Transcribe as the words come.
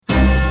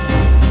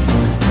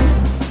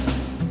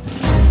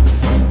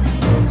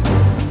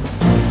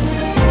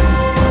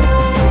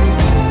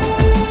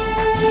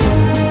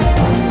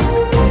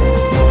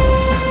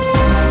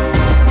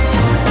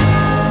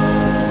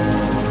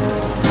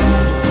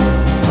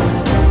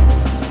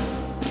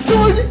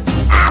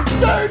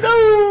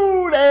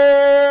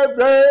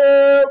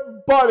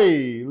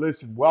everybody.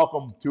 Listen,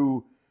 welcome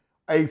to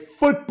a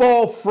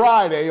Football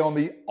Friday on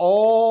the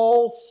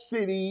All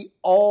City,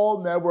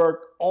 All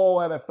Network, All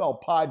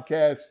NFL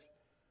podcast.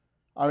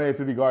 I'm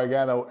Anthony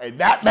Gargano, and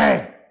that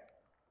man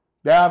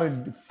down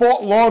in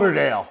Fort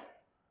Lauderdale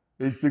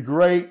is the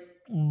great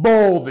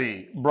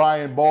Baldy,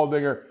 Brian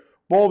Baldinger.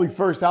 Baldy,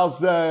 first, how's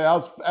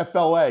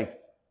FLA?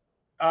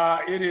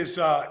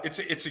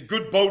 It's a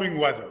good boating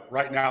weather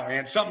right now,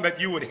 and something that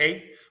you would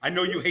hate. I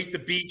know you hate the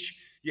beach,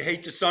 you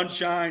hate the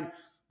sunshine,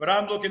 but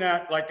I'm looking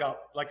at like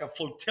a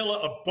flotilla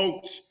of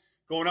boats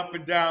going up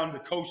and down the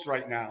coast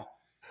right now.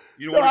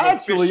 You don't want to go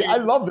Actually, fishing. I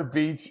love the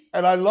beach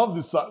and I love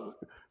the sun.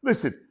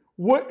 Listen,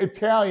 what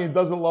Italian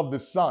doesn't love the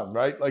sun,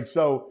 right?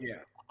 Yeah.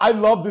 I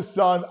love the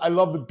sun. I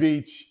love the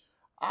beach.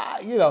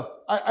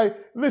 I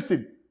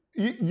listen.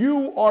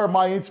 You are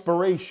my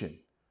inspiration.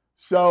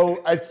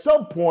 So at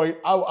some point,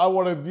 I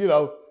want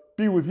to,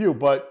 be with you.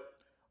 But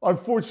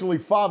unfortunately,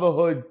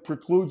 fatherhood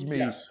precludes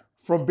me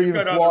from being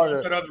in Florida.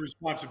 You've got other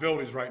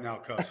responsibilities right now,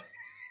 cuz.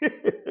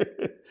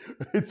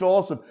 It's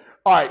awesome.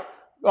 All right.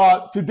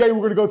 Today, we're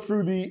going to go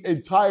through the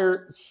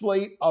entire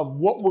slate of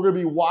what we're going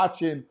to be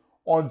watching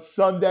on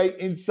Sunday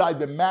inside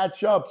the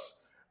matchups.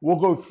 We'll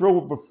go through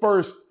it. But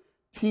first,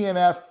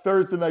 TNF,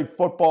 Thursday Night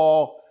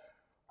Football.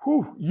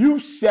 Whew, you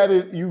said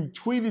it. You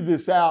tweeted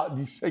this out, and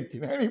you said,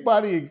 can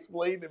anybody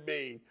explain to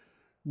me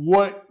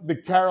what the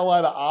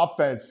Carolina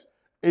offense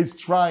is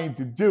trying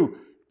to do?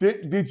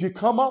 Did you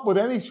come up with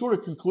any sort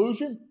of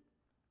conclusion?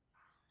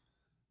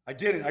 I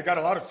didn't. I got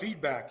a lot of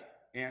feedback,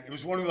 and it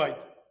was one of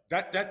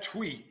that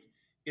tweet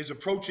is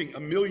approaching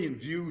 1 million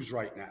views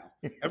right now.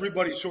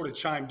 Everybody sort of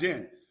chimed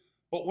in.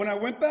 But when I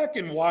went back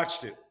and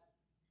watched it,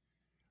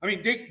 I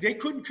mean, they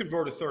couldn't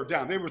convert a third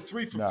down. They were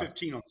 3 for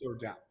 15 on third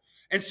down.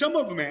 And some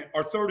of them, man,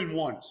 are 3rd and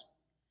 1s,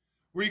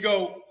 where you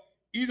go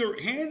either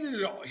hand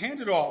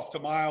it off to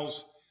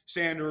Miles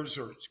Sanders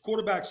or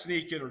quarterback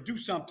sneak it or do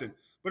something.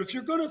 But if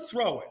you're going to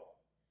throw it,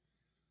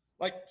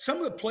 like some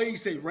of the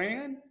plays they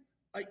ran,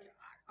 like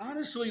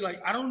honestly,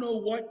 like I don't know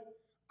what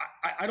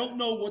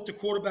the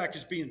quarterback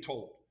is being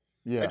told.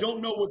 Yeah. I don't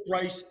know what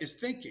Bryce is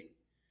thinking.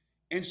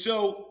 And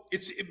so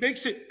it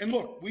makes it, and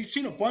look, we've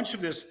seen a bunch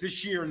of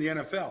this year in the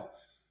NFL.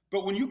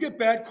 But when you get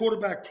bad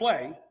quarterback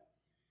play,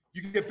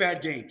 you can get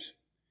bad games.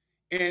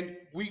 And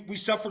we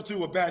suffered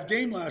through a bad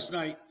game last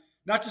night,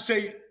 not to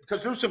say,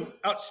 because there's some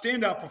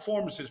standout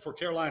performances for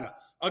Carolina.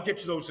 I'll get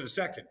to those in a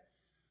second.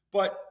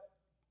 But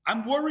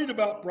I'm worried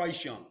about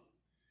Bryce Young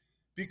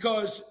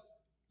because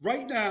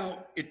right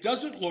now it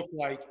doesn't look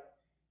like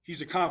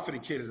he's a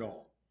confident kid at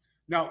all.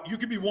 Now, you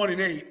could be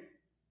 1-8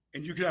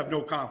 and you could have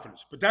no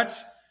confidence, but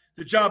that's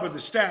the job of the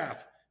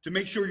staff to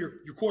make sure your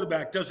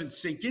quarterback doesn't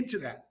sink into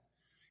that.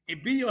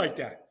 It'd be like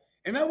that.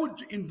 And that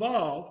would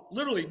involve,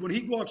 literally, when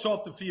he walks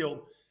off the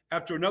field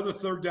after another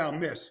third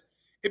down miss,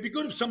 it'd be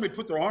good if somebody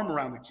put their arm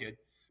around the kid.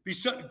 It'd be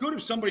good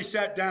if somebody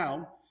sat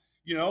down,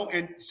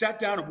 and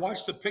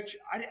watched the picture.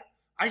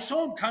 I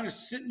saw him kind of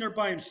sitting there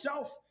by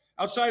himself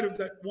outside of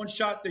that one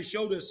shot they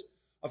showed us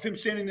of him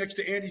standing next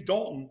to Andy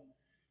Dalton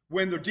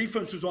when their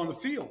defense was on the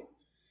field.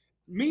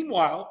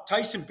 Meanwhile,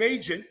 Tyson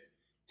Bagent,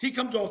 he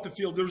comes off the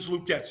field. There's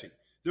Luke Getsy.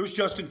 There's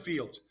Justin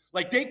Fields.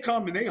 Like they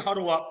come and they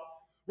huddle up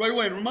right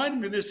away. And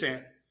remind me of this,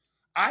 Ant.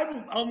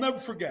 I'll never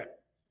forget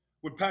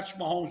when Patrick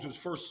Mahomes was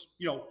first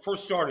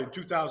started in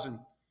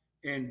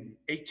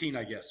 2018,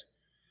 I guess.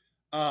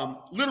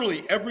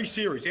 Literally every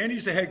series,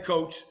 Andy's the head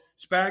coach,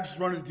 Spags is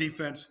running the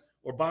defense,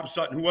 or Bob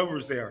Sutton, whoever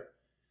was there.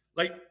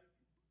 Like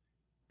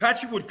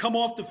Patrick would come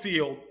off the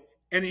field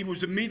and he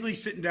was immediately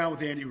sitting down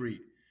with Andy Reid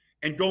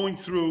and going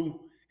through,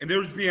 and there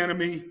was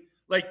Bieniemy.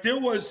 Like there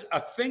was a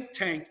think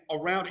tank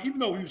around, even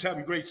though he was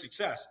having great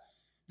success,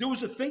 there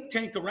was a think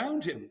tank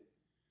around him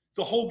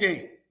the whole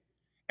game.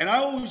 And I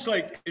always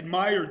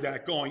admired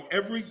that going.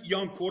 Every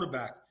young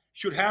quarterback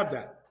should have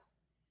that.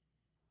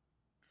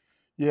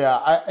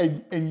 Yeah,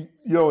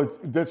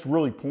 that's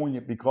really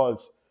poignant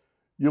because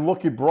you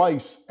look at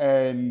Bryce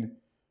and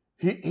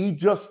he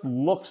just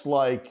looks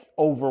like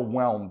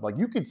overwhelmed. Like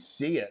you could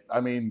see it.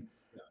 I mean,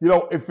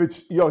 if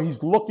it's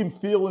he's looking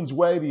Thielen's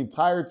way the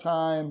entire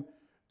time.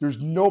 There's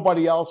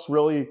nobody else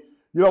really.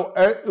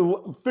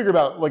 Figure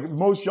about it. Like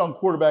most young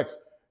quarterbacks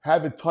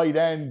have a tight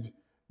end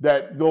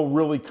that they'll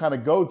really kind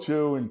of go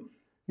to. And,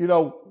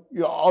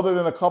 other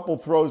than a couple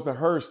throws to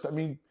Hurst, I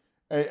mean,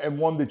 and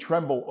one to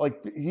Tremble,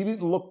 like he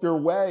didn't look their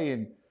way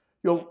and,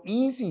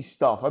 easy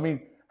stuff. I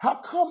mean, how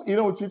come,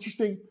 it's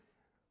interesting.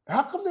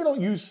 How come they don't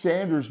use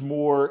Sanders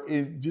more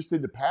in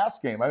the pass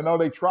game? I know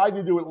they tried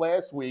to do it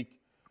last week.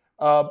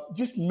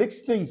 Just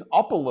mix things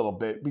up a little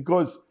bit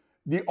because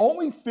the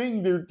only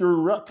thing they're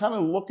kind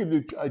of looking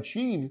to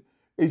achieve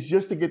is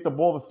just to get the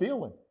ball to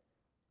Thielen.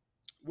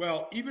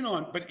 Well, even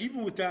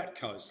with that,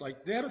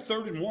 they had a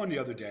 3rd and 1 the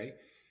other day,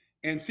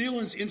 and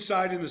Thielen's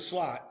inside in the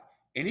slot,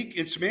 and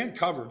it's man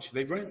coverage.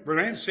 They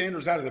ran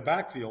Sanders out of the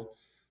backfield.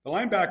 The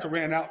linebacker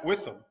ran out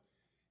with him,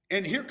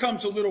 and here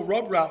comes a little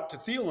rub route to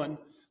Thielen,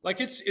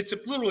 like it's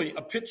literally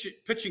a pitch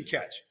and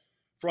catch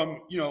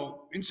from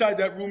inside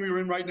that room you're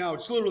in right now.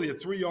 It's literally a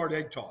 3-yard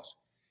egg toss,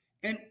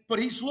 But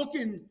he's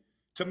looking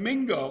to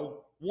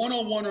Mingo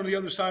one-on-one on the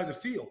other side of the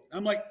field.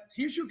 I'm like,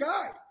 here's your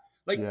guy.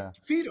 Like, Yeah.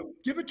 feed him,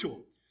 give it to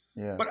him.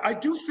 Yeah. But I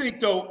do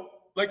think, though,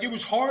 like, it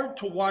was hard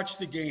to watch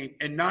the game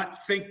and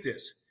not think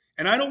this.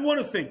 And I don't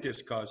want to think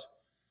this,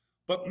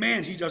 but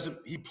man, he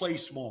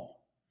plays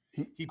small.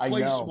 He I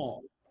plays know.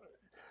 small.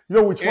 You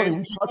know, it's funny. And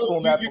We touched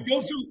on that.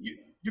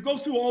 you go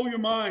through all your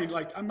mind.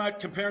 Like, I'm not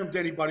comparing him to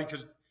anybody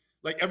because,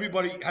 like,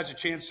 everybody has a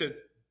chance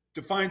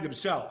to find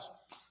themselves.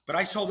 But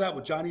I saw that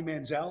with Johnny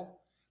Manziel.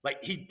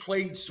 Like, he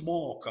played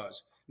small,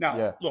 Now,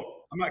 Yeah. look,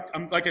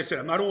 I'm like I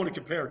said, I don't want to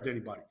compare it to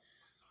anybody.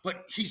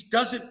 But he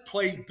doesn't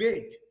play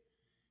big.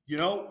 You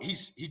know,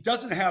 he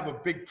doesn't have a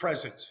big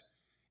presence.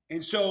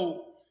 And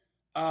so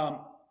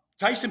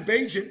Tyson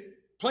Bagent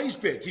plays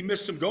big. He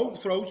missed some go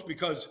throws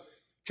because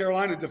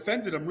Carolina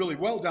defended him really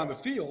well down the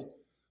field.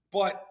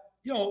 But,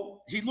 you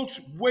know, he looks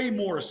way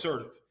more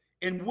assertive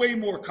and way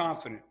more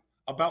confident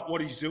about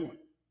what he's doing.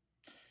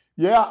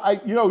 Yeah,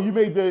 you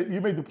made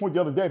the point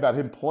the other day about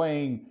him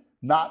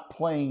not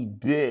playing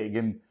big,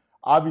 and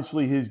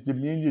obviously his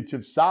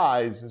diminutive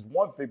size is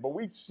one thing, but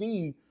we've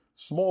seen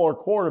smaller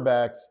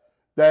quarterbacks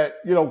that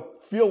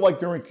feel like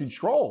they're in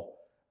control,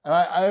 and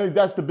I think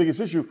that's the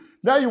biggest issue.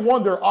 Now you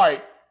wonder, all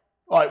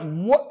right,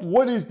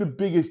 what is the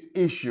biggest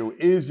issue?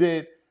 Is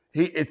it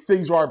if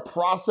things aren't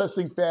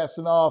processing fast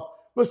enough?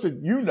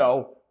 Listen,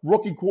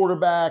 rookie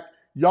quarterback,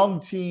 young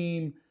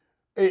team.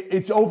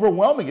 It's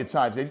overwhelming at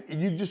times, and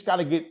you just got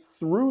to get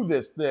through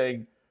this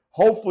thing,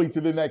 hopefully to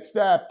the next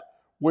step,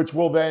 which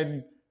will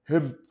then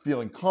him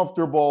feeling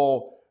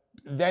comfortable.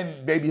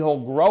 Then maybe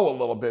he'll grow a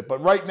little bit.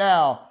 But right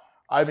now,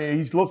 I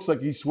mean, he looks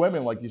like he's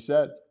swimming, like you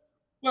said.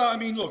 Well, I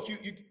mean, look,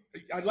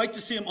 I'd like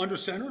to see him under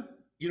center,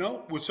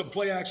 with some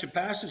play action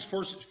passes.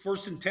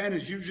 First and 10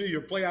 is usually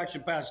your play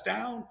action pass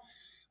down.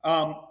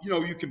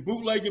 You can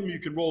bootleg him, you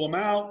can roll him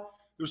out.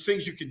 There's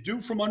things you can do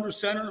from under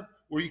center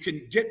where you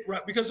can get,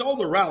 because all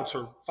the routes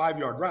are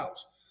 5-yard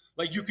routes.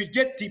 Like, you could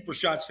get deeper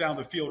shots down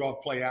the field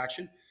off play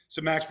action,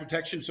 some max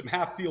protection, some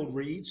half field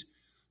reads.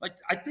 Like,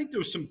 I think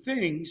there's some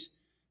things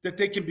that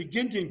they can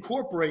begin to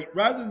incorporate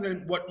rather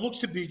than what looks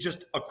to be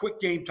just a quick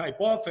game type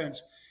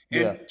offense.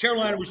 And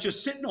Carolina was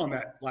just sitting on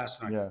that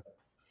last night. Yeah.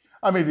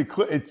 I mean,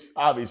 it's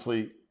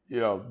obviously,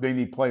 they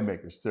need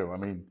playmakers too. I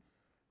mean,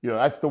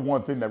 that's the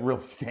one thing that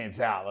really stands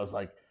out. I was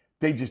like,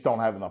 they just don't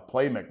have enough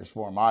playmakers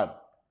for them either.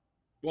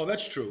 Well,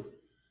 that's true.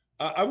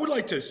 I would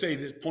like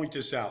to point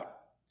this out.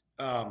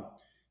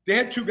 They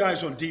had two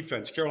guys on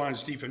defense,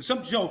 Carolina's defense.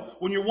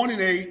 When you're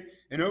 1-8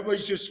 and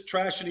everybody's just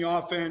trashing the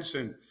offense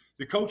and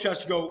the coach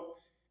has to go,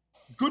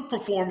 good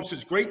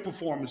performances, great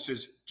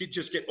performances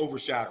just get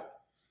overshadowed.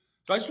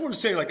 So I just want to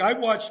say, I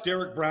watched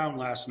Derek Brown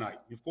last night.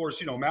 Of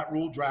course, Matt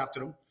Rule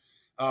drafted him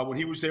when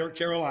he was there at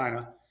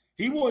Carolina.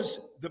 He was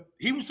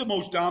the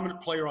most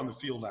dominant player on the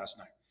field last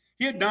night.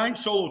 He had 9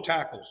 solo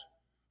tackles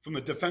from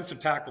the defensive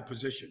tackle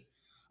position.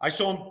 I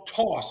saw him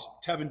toss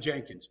Tevin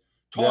Jenkins,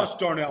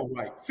 Darnell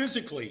Wright,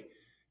 physically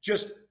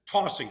just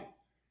tossing him.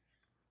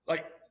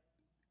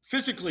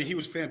 Physically, he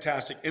was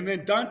fantastic. And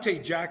then Dante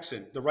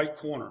Jackson, the right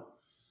corner,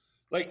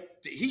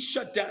 he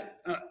shut down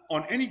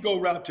on any go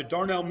route to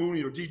Darnell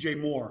Mooney or DJ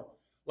Moore.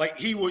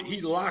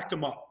 He locked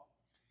him up.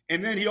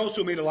 And then he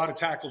also made a lot of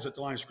tackles at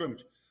the line of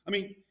scrimmage. I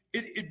mean,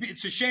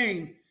 it's a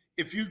shame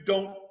if you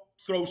don't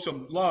throw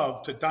some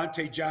love to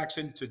Dante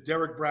Jackson, to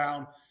Derek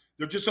Brown.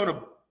 They're just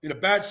in a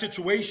bad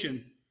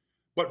situation,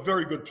 but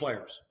very good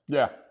players.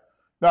 Yeah.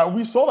 Now,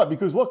 we saw that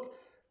because, look,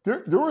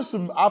 there were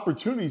some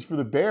opportunities for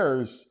the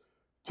Bears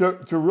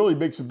to really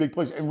make some big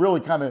plays, and really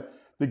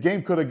the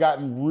game could have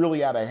gotten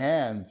really out of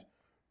hand.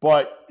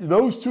 But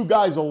those two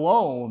guys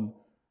alone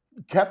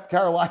kept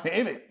Carolina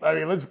in it. I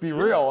mean, let's be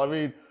real. I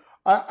mean,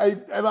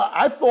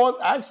 I thought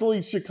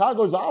actually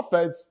Chicago's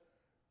offense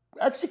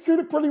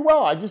executed pretty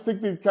well. I just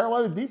think the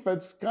Carolina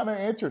defense kind of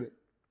answered it.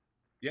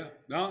 Yeah.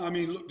 No, I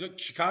mean, look,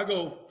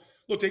 Chicago,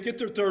 they get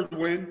their third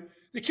win.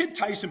 The kid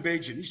Tyson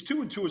Bagent, he's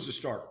 2-2 as a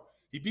starter.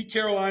 He beat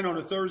Carolina on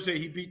a Thursday.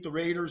 He beat the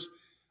Raiders.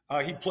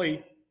 He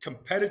played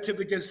competitive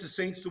against the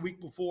Saints the week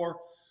before.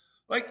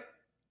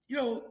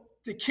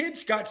 The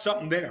kid's got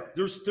something there.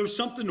 There's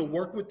something to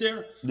work with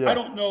there. Yeah. I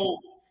don't know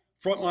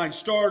frontline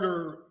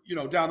starter,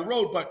 down the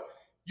road, but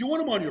you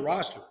want him on your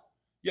roster.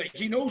 Yeah,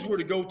 he knows where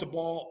to go with the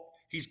ball.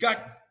 He's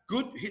got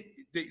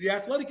the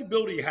athletic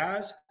ability he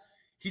has.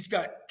 He's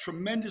got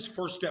tremendous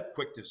first step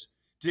quickness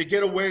to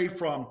get away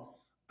from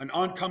an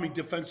oncoming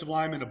defensive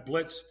lineman, a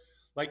blitz.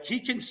 He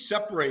can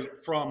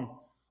separate from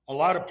a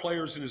lot of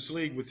players in this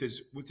league with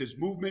his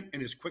movement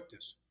and his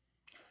quickness.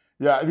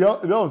 Yeah,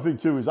 the other thing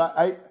too is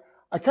I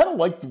kind of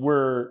liked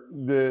where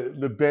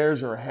the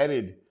Bears are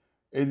headed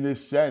in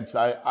this sense.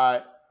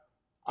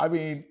 I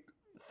mean,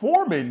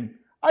 Foreman,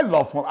 I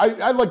love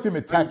Foreman. I liked him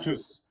at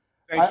Texas.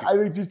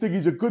 I just think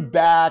he's a good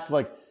back.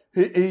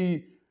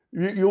 He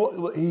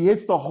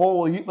hits the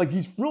hole.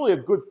 He's really a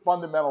good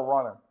fundamental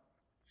runner.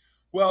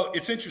 Well,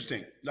 it's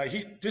interesting.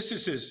 This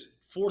is his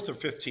 4th or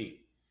 5th team.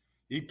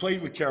 He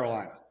played with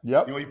Carolina.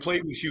 Yep. He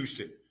played with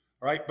Houston.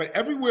 All right. But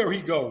everywhere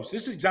he goes,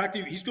 this is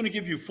exactly, he's going to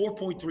give you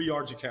 4.3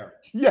 yards a carry.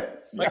 Yes,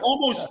 Like yes,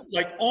 almost,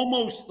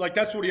 yes. like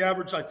that's what he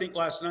averaged, I think,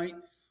 last night.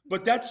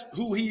 But that's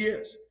who he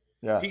is.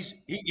 Yeah.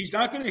 He's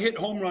not going to hit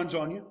home runs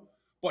on you,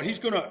 but he's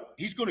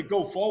gonna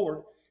go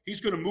forward. He's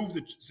going to move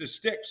the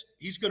sticks.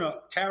 He's going to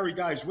carry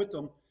guys with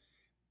him.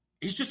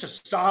 He's just a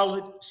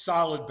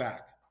solid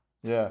back.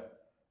 Yeah,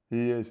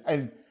 he is.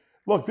 And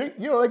look, they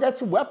got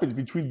some weapons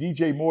between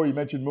DJ Moore. You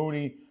mentioned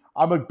Mooney.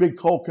 I'm a big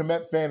Cole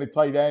Kmet fan at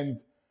tight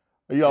end.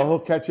 Yeah. He'll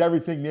catch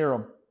everything near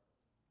him.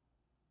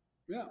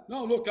 Yeah.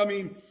 No, look, I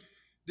mean,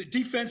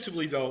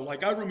 defensively, though,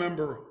 like I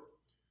remember,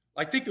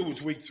 I think it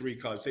was week 3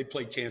 because they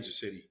played Kansas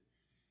City.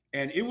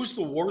 And it was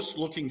the worst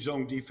looking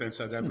zone defense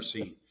I've ever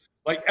seen.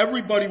 Like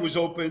everybody was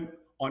open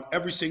on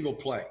every single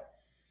play.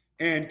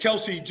 And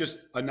Kelsey just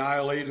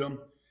annihilated them.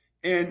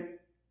 And,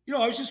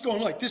 I was just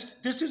going like, this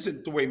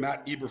isn't the way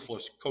Matt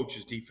Eberflus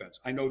coaches defense.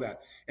 I know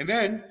that. And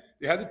then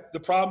they had the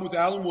problem with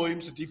Alan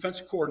Williams, the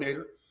defensive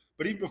coordinator.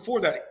 But even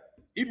before that,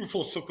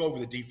 Eberflus took over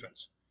the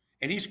defense.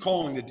 And he's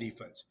calling the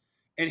defense.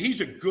 And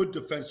he's a good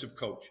defensive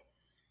coach.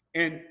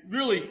 And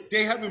really,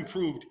 they have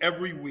improved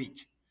every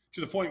week to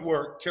the point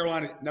where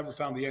Carolina never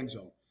found the end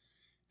zone.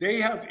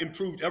 They have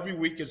improved every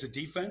week as a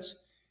defense.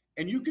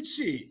 And you could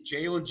see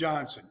Jalen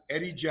Johnson,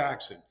 Eddie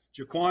Jackson,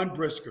 Jaquan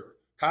Brisker,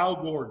 Kyle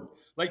Gordon.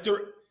 Like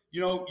they're,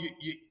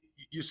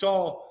 you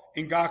saw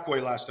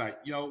Ngakoue last night.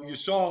 You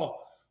saw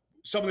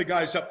some of the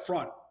guys up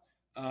front,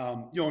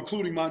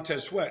 including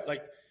Montez Sweat.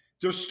 Like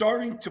they're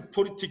starting to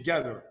put it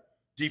together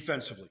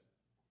defensively.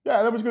 Yeah,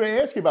 and I was going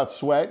to ask you about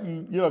Sweat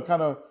and,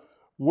 kind of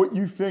what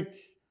you think,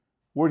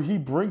 what he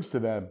brings to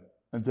them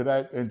and to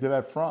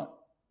that front.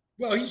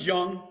 Well, he's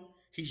young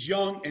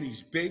and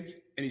he's big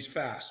and he's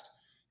fast.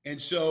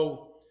 And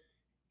so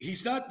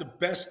he's not the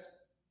best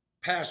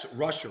pass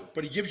rusher,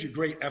 but he gives you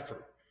great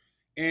effort.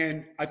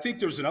 And I think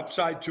there's an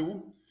upside to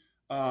him.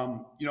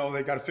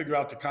 They got to figure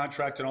out the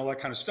contract and all that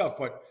kind of stuff,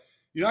 but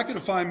you're not going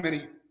to find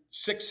many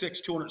 6'6",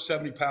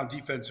 270-pound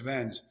defensive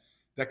ends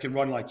that can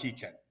run like he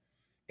can.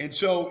 And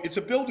so it's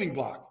a building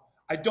block.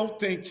 I don't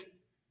think,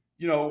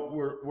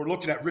 we're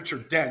looking at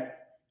Richard Dent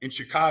in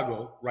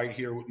Chicago right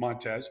here with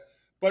Montez,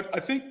 but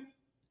I think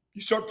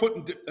you start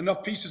putting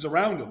enough pieces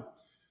around him.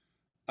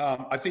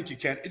 I think you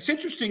can. It's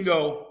interesting,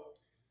 though,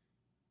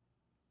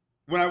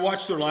 when I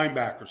watch their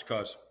linebackers,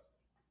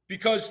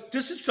 because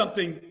this is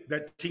something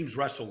that teams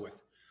wrestle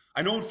with.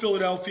 I know in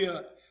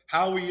Philadelphia,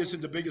 Howie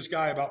isn't the biggest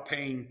guy about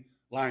paying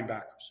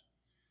linebackers.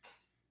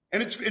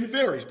 And it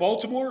varies.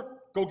 Baltimore,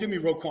 go give me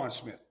Roquan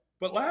Smith.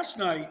 But last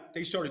night,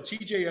 they started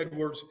TJ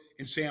Edwards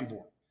and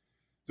Sanborn.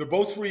 They're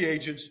both free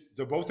agents.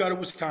 They're both out of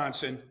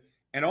Wisconsin.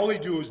 And all they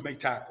do is make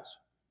tackles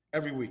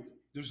every week.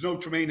 There's no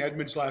Tremaine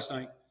Edmonds last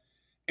night.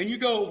 And you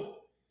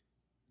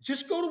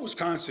just go to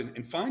Wisconsin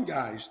and find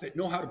guys that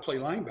know how to play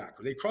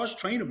linebacker. They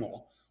cross-train them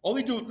all. All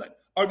they do,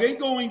 are they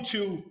going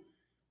to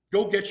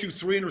go get you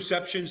 3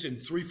 interceptions and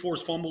 3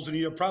 forced fumbles in a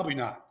year? Probably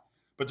not.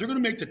 But they're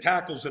going to make the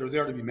tackles that are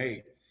there to be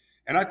made.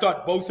 And I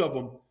thought both of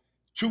them,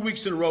 2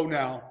 weeks in a row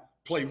now,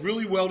 play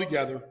really well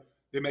together.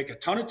 They make a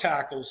ton of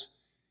tackles.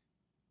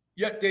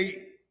 Yet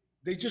they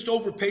just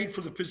overpaid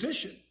for the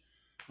position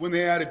when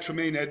they added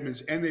Tremaine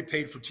Edmonds and they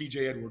paid for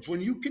TJ Edwards.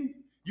 When you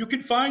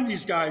can find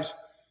these guys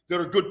that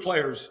are good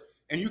players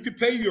and you can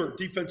pay your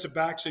defensive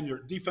backs and your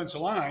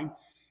defensive line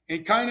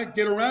and kind of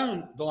get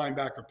around the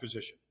linebacker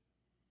position.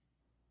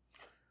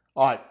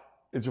 All right.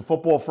 It's a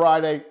football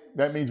Friday.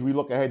 That means we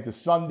look ahead to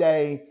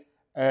Sunday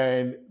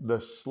and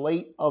the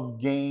slate of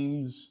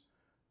games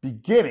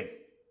beginning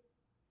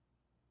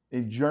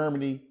in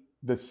Germany,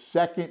 the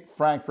second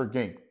Frankfurt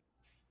game.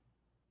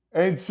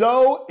 And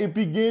so it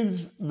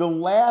begins the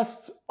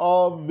last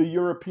of the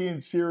European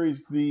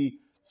series, the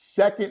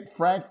second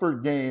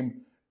Frankfurt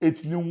game.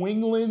 It's New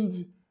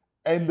England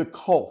and the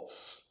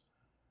Colts.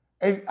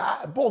 And,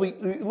 Baldy,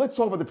 let's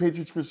talk about the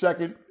Patriots for a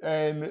second,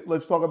 and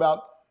let's talk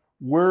about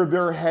where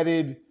they're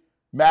headed.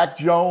 Mac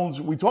Jones,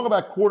 we talk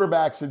about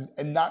quarterbacks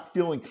and not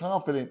feeling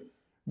confident.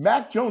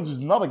 Mac Jones is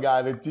another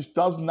guy that just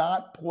does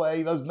not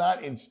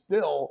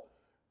instill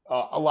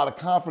a lot of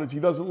confidence. He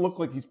doesn't look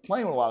like he's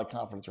playing with a lot of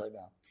confidence right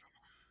now.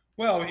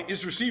 Well,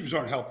 his receivers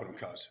aren't helping him,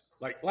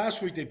 like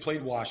last week they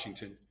played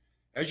Washington.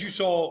 As you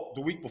saw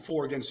the week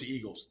before against the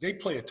Eagles, they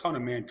play a ton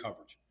of man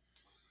coverage.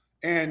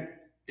 And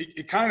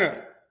you're kind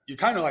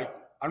of like,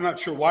 I'm not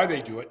sure why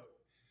they do it,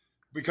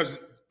 because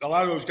a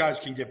lot of those guys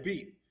can get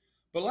beat.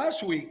 But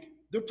last week,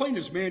 they're playing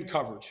this man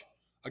coverage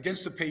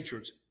against the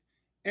Patriots.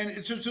 And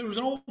there's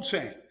an old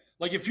saying,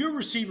 like if your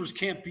receivers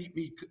can't beat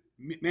me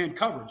man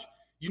coverage,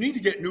 you need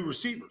to get new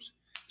receivers.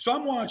 So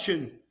I'm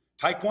watching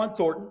Tyquan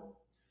Thornton.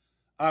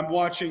 I'm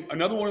watching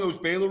another one of those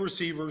Baylor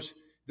receivers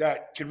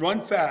that can run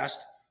fast,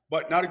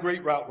 but not a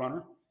great route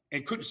runner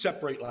and couldn't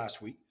separate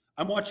last week.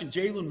 I'm watching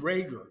Jalen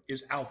Reagor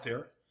is out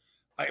there.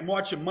 I'm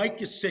watching Mike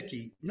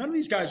Gesicki. None of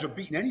these guys are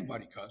beating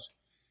anybody,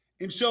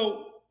 And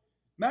so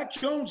Mac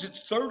Jones,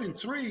 it's 3rd and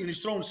 3, and he's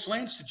throwing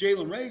slants to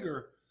Jalen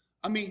Reagor.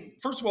 I mean,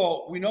 first of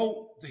all, we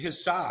know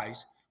his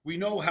size. We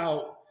know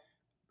how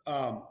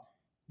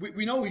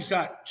we know he's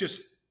not just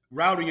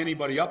routing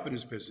anybody up in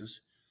his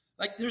business.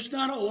 Like, there's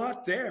not a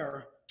lot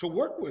there to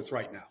work with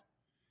right now.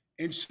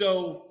 And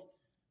so,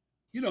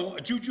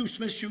 a Juju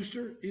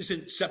Smith-Schuster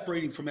isn't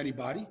separating from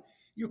anybody.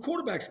 Your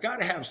quarterback's got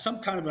to have some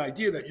kind of an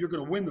idea that you're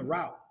going to win the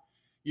route,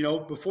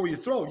 before you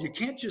throw. You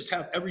can't just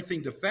have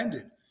everything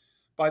defended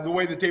by the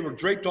way that they were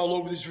draped all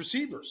over these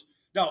receivers.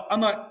 Now,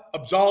 I'm not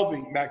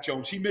absolving Mac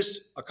Jones. He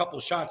missed a couple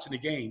of shots in the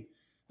game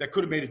that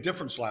could have made a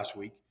difference last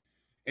week,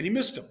 and he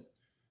missed them.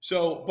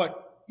 So,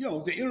 but,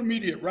 the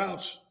intermediate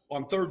routes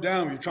on third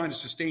down, you're trying to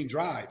sustain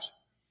drives.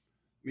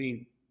 I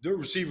mean, their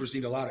receivers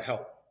need a lot of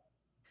help.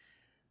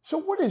 So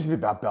what is it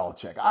about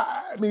Belichick?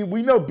 I mean,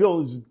 we know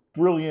Bill is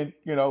brilliant,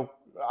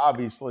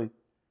 obviously.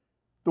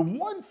 The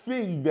one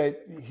thing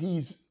that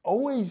he's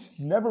always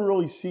never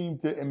really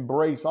seemed to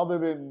embrace, other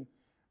than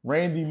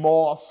Randy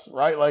Moss,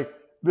 right? Like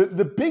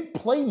the big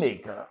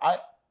playmaker.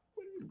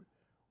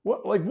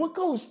 What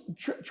goes?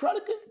 Try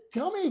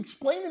to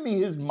explain to me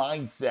his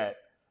mindset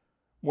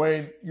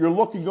when you're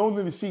going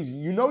into the season.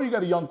 You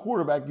got a young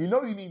quarterback. You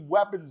need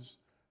weapons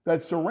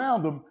that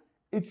surround him.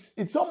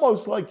 It's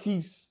almost like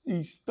he's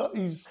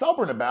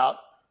stubborn about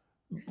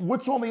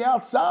what's on the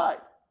outside.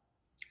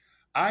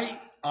 I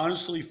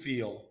honestly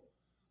feel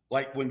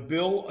like when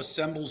Bill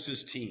assembles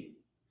his team,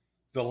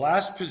 the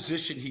last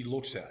position he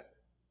looks at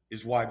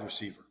is wide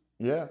receiver.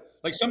 Yeah.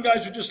 Like, some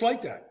guys are just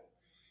like that,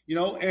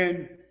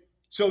 and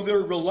so they're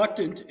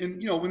reluctant.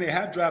 And, when they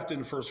have drafted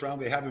in the first round,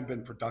 they haven't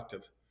been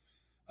productive.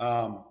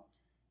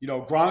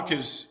 Gronk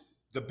is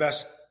the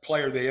best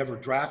player they ever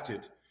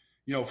drafted,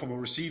 from a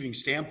receiving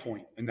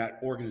standpoint in that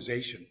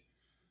organization.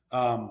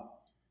 And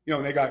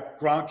they got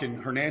Gronk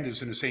and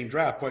Hernandez in the same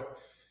draft, but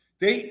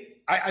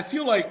I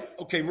feel like,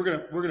 okay,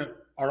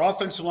 our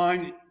offensive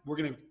line, we're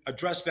going to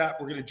address that.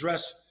 We're going to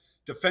address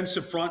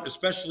defensive front,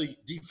 especially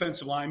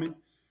defensive linemen.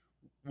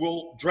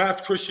 We'll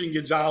draft Christian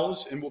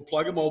Gonzalez and we'll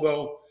plug him,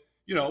 although,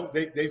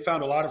 they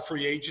found a lot of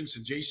free agents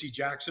and J.C.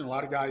 Jackson, a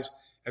lot of guys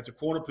at the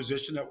corner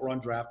position that were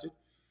undrafted.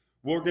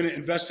 We're going to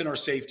invest in our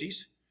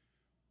safeties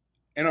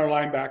and our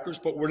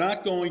linebackers, but we're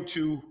not going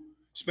to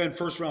spend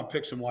first-round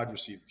picks on wide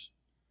receivers.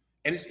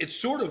 And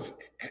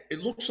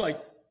it looks like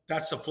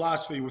that's the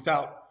philosophy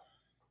without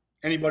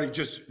anybody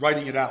just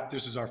writing it out.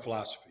 This is our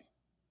philosophy.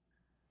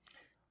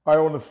 All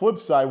right, on the flip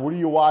side, what are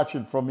you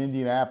watching from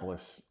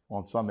Indianapolis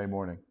on Sunday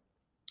morning?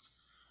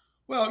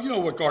 Well, you know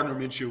what Gardner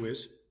Minshew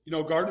is.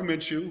 Gardner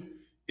Minshew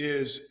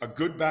is a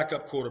good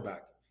backup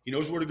quarterback. He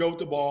knows where to go with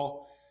the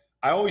ball.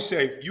 I always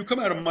say, you come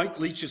out of Mike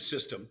Leach's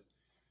system,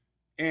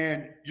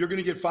 and you're going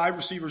to get 5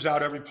 receivers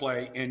out every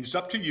play, and it's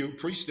up to you,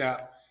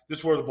 pre-snap, this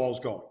is where the ball's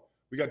going.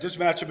 We got this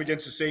matchup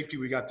against the safety.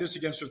 We got this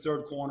against the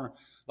third corner.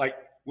 Like,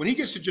 when he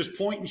gets to just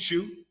point and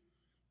shoot,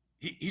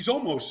 he's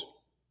almost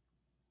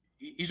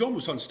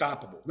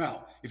unstoppable.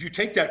 Now, if you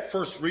take that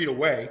first read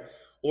away,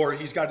 or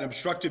he's got an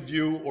obstructed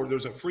view, or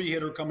there's a free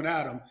hitter coming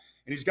at him,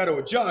 and he's got to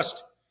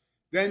adjust,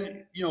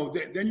 then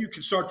you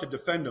can start to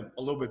defend him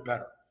a little bit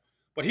better.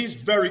 But he's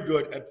very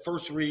good at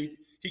first read.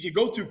 He can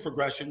go through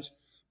progressions,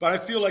 but I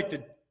feel like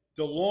the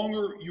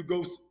longer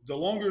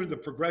the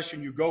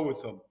progression you go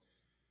with him,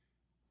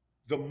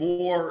 the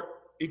more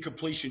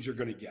incompletions you're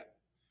going to get.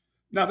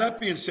 Now, that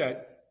being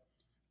said,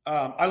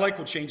 I like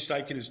what Shane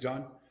Steichen has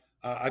done.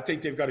 I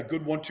think they've got a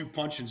good 1-2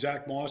 punch in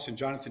Zach Moss and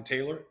Jonathan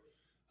Taylor.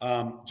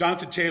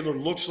 Jonathan Taylor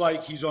looks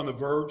like he's on the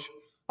verge.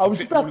 I was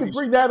about to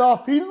bring that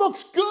up. He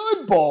looks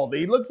good, Baldy.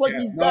 He looks like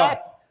he's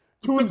back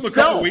to himself. A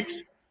couple weeks.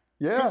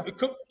 Yeah. It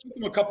took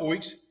him a couple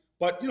weeks.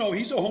 But,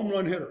 he's a home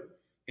run hitter.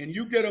 And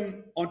you get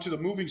him onto the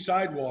moving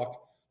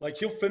sidewalk, like,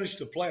 he'll finish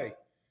the play,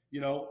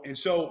 And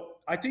so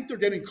I think they're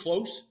getting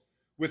close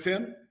with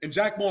him. And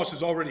Zach Moss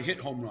has already hit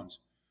home runs.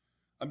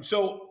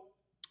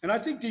 And I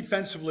think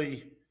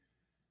defensively,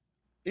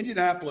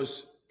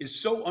 Indianapolis is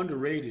so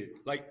underrated.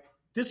 Like,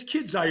 this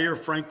kid Zaire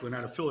Franklin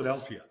out of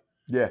Philadelphia.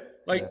 Yeah.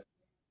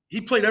 He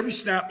played every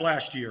snap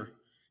last year.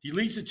 He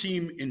leads the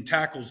team in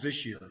tackles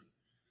this year.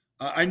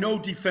 I know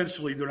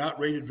defensively they're not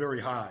rated very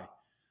high,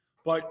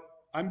 but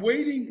I'm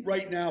waiting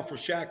right now for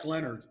Shaq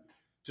Leonard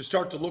to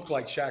start to look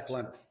like Shaq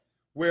Leonard,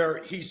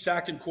 where he's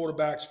sacking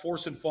quarterbacks,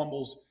 forcing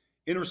fumbles,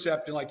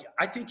 intercepting. Like,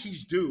 I think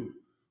he's due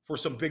for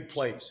some big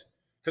plays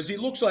because he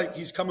looks like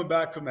he's coming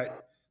back from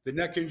the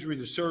neck injury,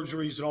 the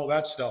surgeries, and all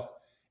that stuff,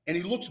 and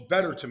he looks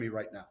better to me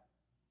right now.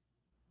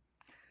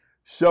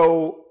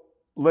 So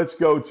let's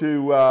go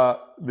to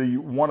the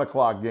 1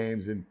 o'clock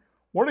games. And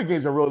one of the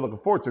games I'm really looking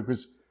forward to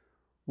because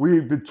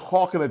we've been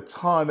talking a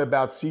ton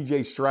about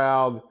C.J.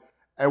 Stroud,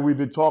 and we've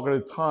been talking a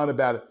ton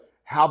about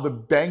how the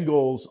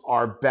Bengals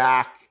are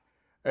back.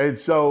 And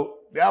so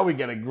now we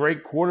get a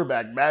great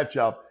quarterback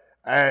matchup.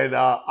 And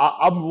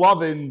I'm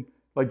loving,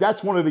 like,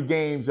 that's one of the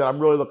games that I'm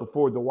really looking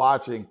forward to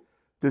watching,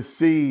 to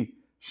see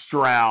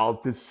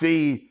Stroud, to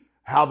see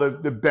how the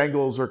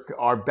Bengals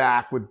are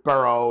back with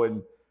Burrow.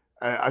 And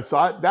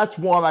so that's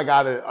one I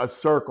got a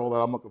circle that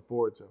I'm looking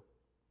forward to.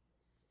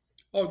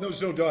 Oh,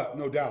 there's no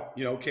doubt.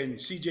 Can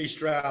C.J.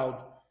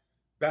 Stroud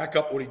back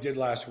up what he did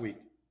last week?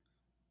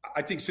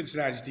 I think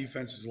Cincinnati's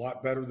defense is a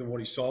lot better than what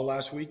he saw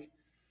last week.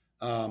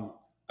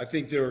 I I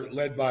think they're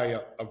led by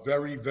a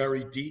very,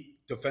 very deep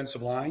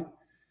defensive line.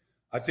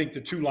 I think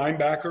the two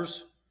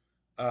linebackers,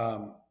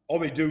 all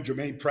they do,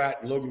 Jermaine Pratt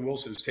and Logan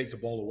Wilson, is take the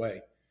ball away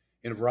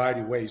in a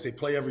variety of ways. They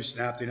play every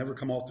snap. They never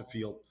come off the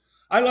field.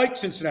 I like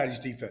Cincinnati's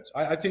defense.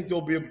 I think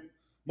they'll be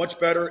much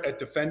better at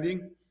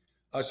defending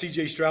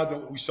C.J. Stroud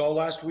than what we saw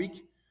last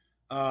week.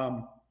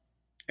 And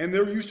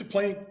they're used to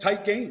playing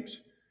tight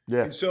games.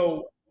 Yeah. And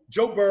so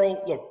Joe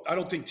Burrow, look, I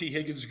don't think T.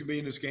 Higgins is going to be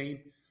in this game.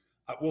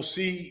 We'll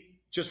see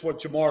just what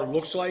Jamar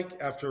looks like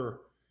after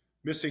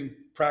missing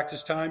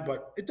practice time,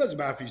 but it doesn't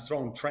matter if he's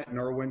throwing Trenton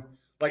Irwin.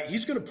 Like,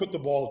 he's going to put the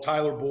ball,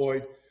 Tyler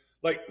Boyd,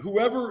 like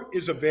whoever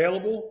is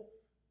available,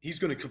 he's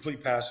going to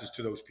complete passes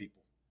to those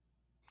people.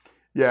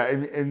 Yeah,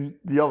 and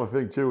the other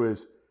thing too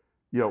is,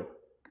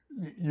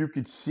 you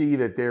could see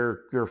that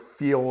they're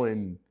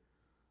feeling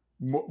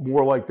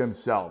more like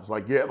themselves.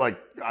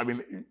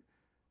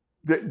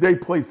 They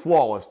play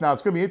flawless. Now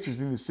it's going to be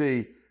interesting to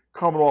see,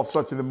 coming off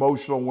such an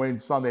emotional win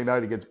Sunday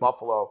night against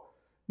Buffalo,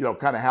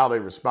 kind of how they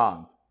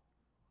respond.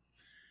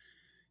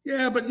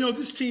 Yeah, but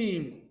this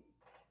team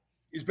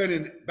has been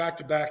in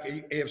back-to-back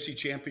AFC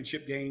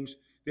Championship games.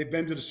 They've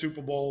been to the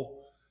Super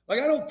Bowl. I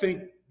don't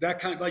think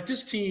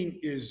this team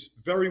is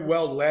very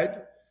well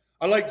led.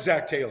 I like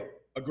Zach Taylor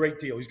a great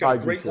deal. He's got a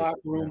great locker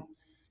room.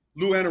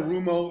 Yeah. Lou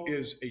Anarumo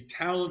is a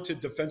talented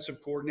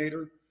defensive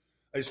coordinator.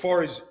 As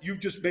far as you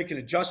just making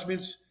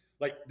adjustments,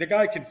 the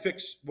guy can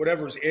fix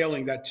whatever's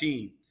ailing that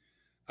team.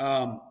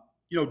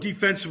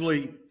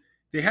 Defensively,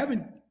 they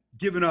haven't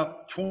given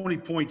up 20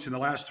 points in the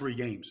last 3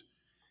 games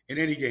in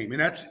any game.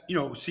 And that's,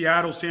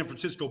 Seattle, San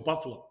Francisco,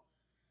 Buffalo.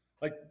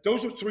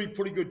 Those are 3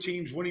 pretty good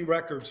teams, winning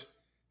records.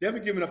 They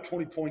haven't given up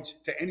 20 points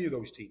to any of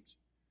those teams.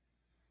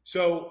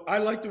 So I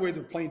like the way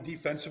they're playing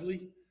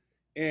defensively.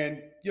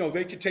 And,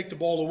 they can take the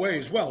ball away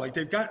as well.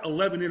 They've got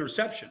 11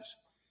 interceptions.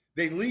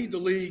 They lead the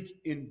league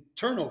in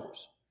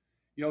turnovers.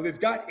 They've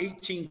got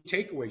 18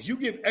 takeaways. You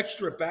give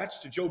extra bats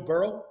to Joe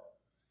Burrow,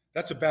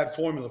 that's a bad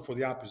formula for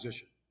the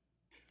opposition.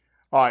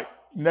 All right,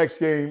 next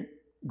game,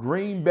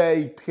 Green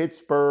Bay,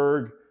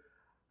 Pittsburgh.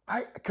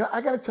 I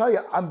got to tell you,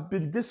 I've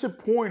been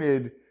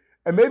disappointed,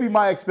 and maybe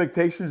my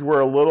expectations were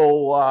a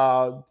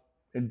little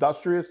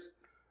industrious,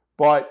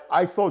 but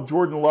I thought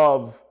Jordan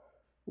Love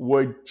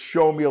would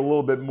show me a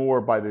little bit more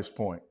by this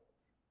point.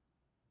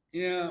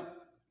 Yeah,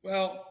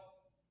 well,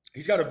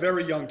 he's got a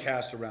very young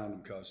cast around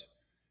him, cuz.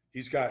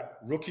 He's got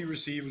rookie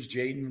receivers,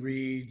 Jaden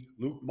Reed,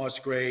 Luke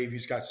Musgrave.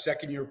 He's got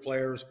second-year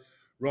players,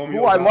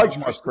 Romeo. I like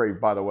Musgrave,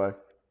 by the way.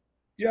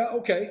 Yeah,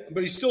 okay,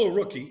 but he's still a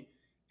rookie.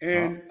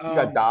 And you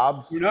got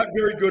Dobbs. You're not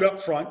very good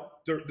up front.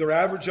 They're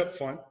average up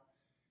front.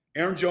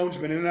 Aaron Jones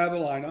been in and out of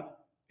the lineup.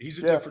 He's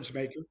a difference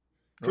maker.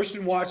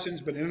 Christian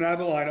Watson's been in and out of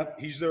the lineup.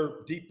 He's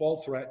their deep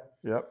ball threat.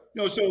 Yep.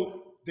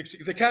 So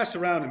the cast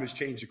around him has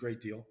changed a great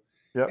deal.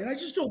 Yep. And I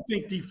just don't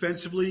think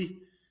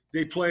defensively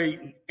they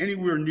play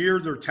anywhere near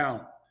their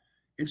talent.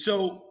 And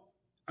so,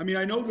 I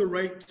know they're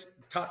ranked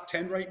top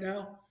 10 right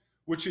now,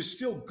 which is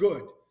still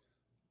good.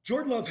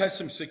 Jordan Love had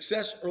some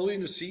success early in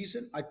the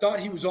season. I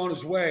thought he was on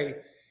his way,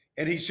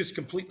 and he's just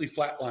completely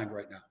flatlined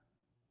right now.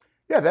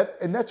 Yeah,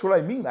 that's what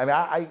I mean.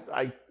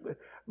 I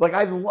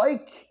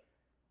like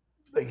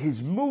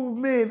his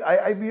movement.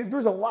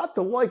 There's a lot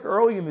to like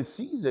early in the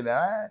season.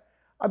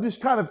 I'm just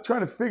kind of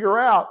trying to figure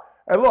out.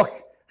 And look,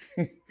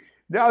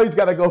 now he's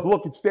got to go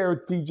stare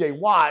at T.J.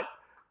 Watt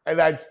and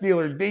that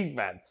Steeler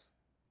defense.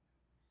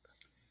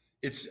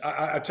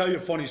 I'll tell you a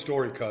funny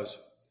story, cuz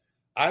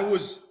I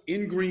was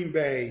in Green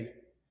Bay.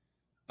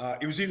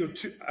 It was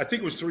I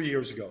think it was 3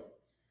 years ago.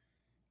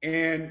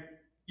 And,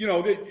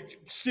 the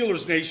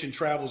Steelers Nation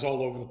travels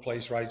all over the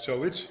place, right?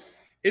 So it's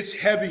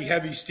heavy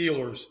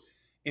Steelers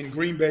in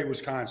Green Bay,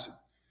 Wisconsin.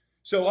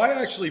 So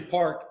I actually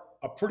parked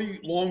a pretty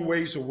long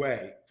ways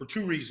away for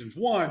 2 reasons.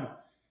 One,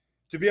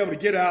 to be able to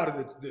get out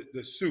of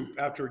the soup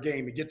after a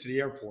game and get to the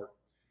airport.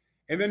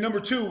 And then number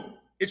 2,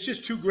 it's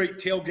just 2 great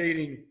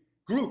tailgating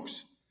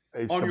groups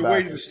on your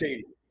way to the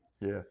stadium.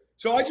 Yeah.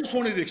 So I just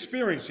wanted to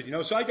experience it,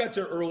 So I got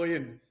there early,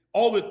 and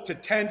all the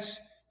tents,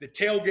 the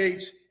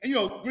tailgates, and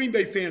Green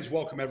Bay fans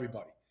welcome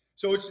everybody.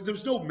 So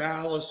there's no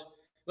malice.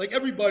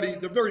 Everybody,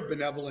 they're very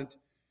benevolent,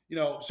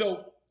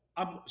 So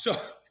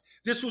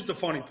this was the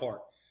funny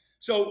part.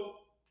 So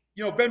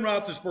Ben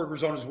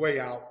Roethlisberger's on his way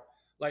out.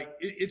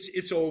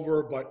 It's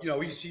over, but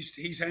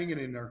he's hanging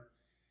in there.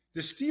 The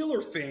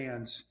Steeler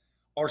fans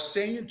are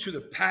saying to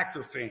the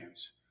Packer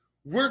fans,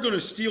 "We're going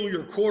to steal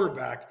your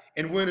quarterback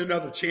and win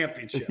another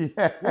championship.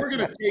 Yeah. We're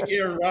going to take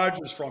Aaron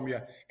Rodgers from you,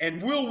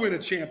 and we'll win a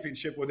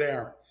championship with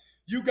Aaron.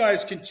 You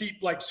guys can keep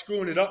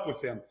screwing it up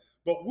with him,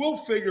 but we'll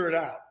figure it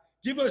out.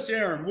 Give us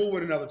Aaron, we'll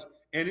win another."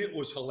 And it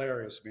was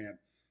hilarious, man.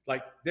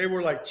 They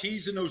were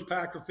teasing those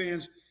Packer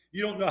fans.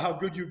 You don't know how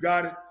good you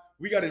got it.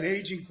 We got an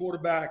aging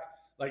quarterback,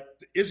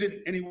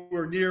 isn't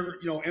anywhere near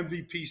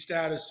MVP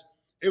status.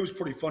 It was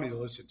pretty funny to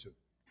listen to.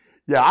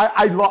 Yeah,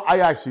 I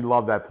actually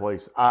love that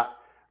place.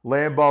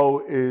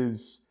 Lambeau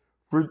is,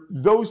 for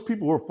those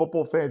people who are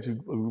football fans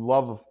who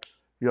love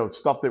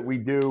stuff that we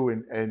do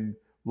and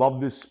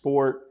love this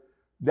sport,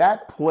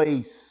 that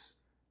place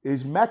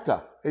is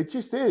Mecca. It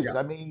just is. Yeah.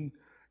 I mean,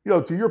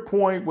 to your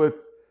point with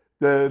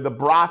the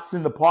brats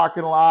in the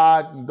parking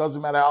lot, and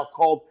doesn't matter how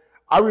cold.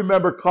 I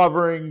remember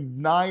covering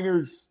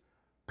Niners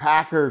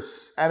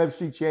Packers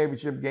NFC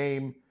Championship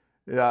game,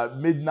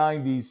 mid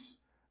 '90s,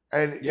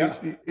 and Yeah.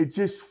 it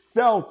just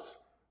felt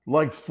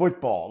like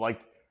football. Like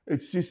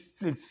it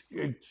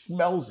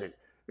smells it.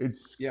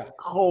 It's Yeah.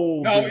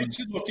 cold No, and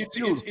look,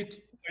 beautiful. it's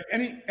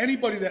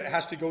anybody that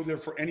has to go there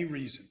for any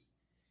reason,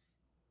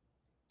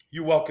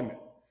 you welcome it.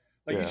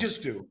 Like you Yeah.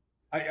 just do.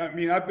 I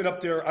mean, I've been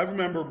up there. I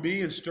remember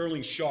me and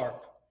Sterling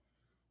Sharp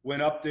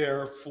went up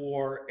there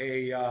for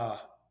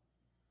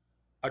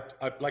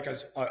like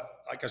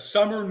a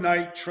summer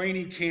night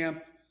training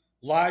camp,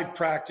 live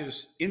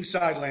practice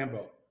inside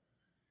Lambeau.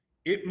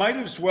 It might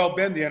have as well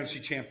been the NFC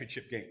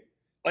Championship game.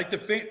 Like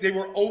they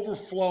were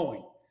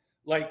overflowing,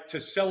 like to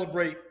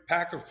celebrate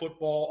Packer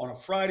football on a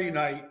Friday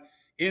night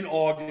in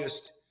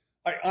August.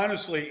 I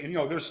honestly, and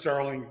they're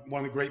Sterling,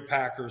 one of the great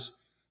Packers.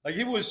 Like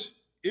it was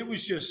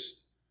just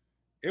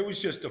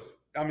a.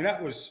 I mean,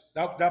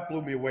 that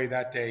blew me away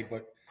that day.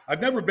 But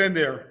I've never been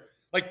there.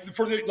 Like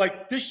for the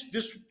like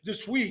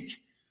this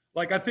week,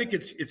 like I think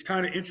it's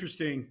kind of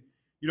interesting.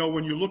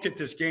 When you look at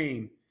this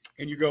game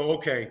and you go,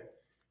 okay,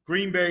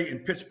 Green Bay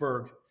and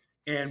Pittsburgh,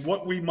 and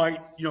what we might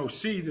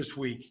see this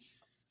week.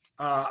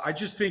 I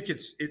just think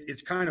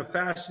it's kind of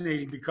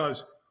fascinating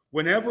because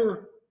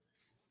whenever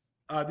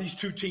these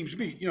two teams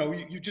meet,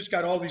 you just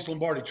got all these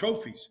Lombardi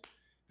trophies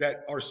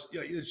that are.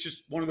 It's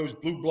just one of those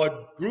blue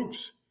blood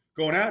groups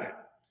going at it.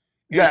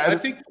 And Yeah. I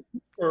think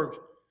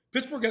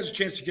Pittsburgh has a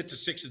chance to get to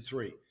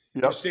 6-3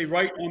 and Yep. stay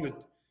right on the.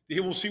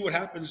 We'll see what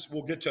happens.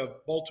 We'll get to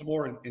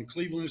Baltimore and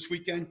Cleveland this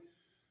weekend,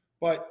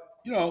 but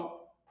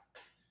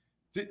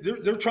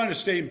they're trying to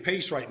stay in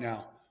pace right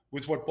now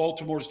with what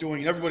Baltimore's doing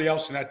and everybody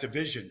else in that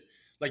division.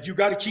 Like you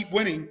got to keep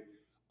winning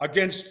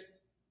against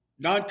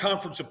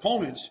non-conference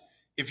opponents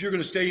if you're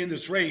going to stay in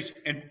this race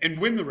and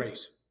win the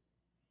race.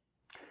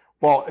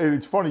 Well,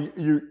 it's funny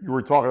you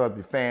were talking about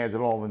the fans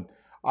and all, and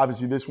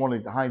obviously this one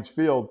at Heinz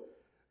Field.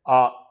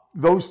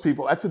 Those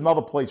people. That's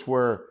another place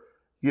where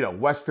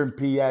Western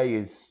PA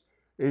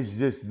is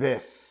just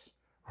this,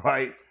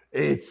 right?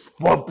 It's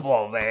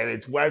football, man.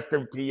 It's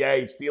Western PA.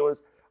 It's Steelers.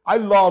 I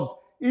loved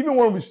even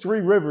when it was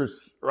Three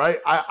Rivers, right?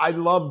 I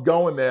loved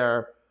going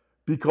there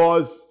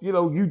because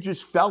you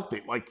just felt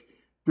it. Like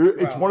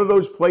it's one of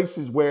those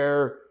places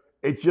where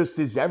it just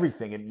is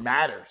everything. It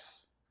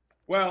matters.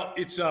 Well,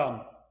 it's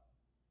I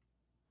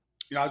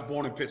was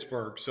born in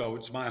Pittsburgh, so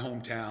it's my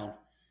hometown,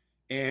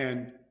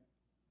 and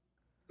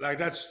like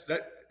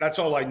that's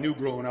all I knew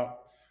growing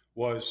up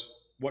was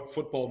what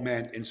football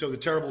meant. And so the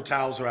Terrible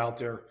Towels are out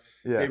there.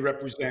 Yeah. They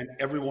represent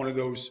every one of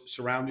those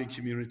surrounding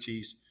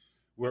communities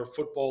where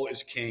football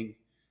is king,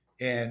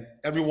 and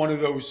every one of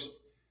those,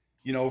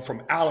 from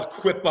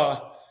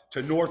Aliquippa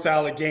to North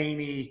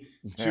Allegheny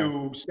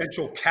to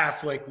Central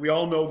Catholic, we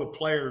all know the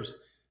players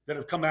that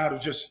have come out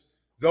of just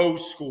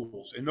those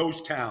schools and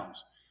those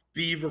towns.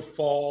 Beaver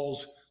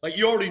Falls, like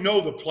you already know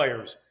the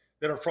players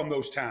that are from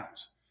those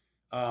towns.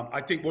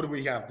 I think what do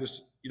we have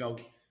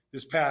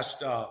this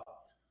past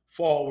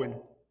fall when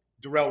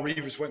Darrell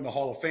Reeves went in the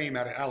Hall of Fame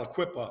out of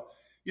Aliquippa.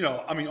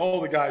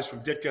 All the guys from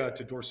Ditka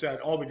to Dorset,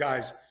 all the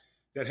guys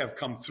that have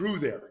come through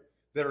there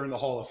that are in the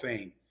Hall of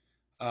Fame.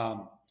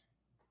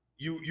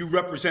 You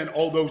represent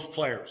all those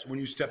players when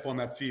you step on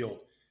that field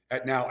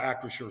at now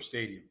Acrisure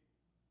Stadium.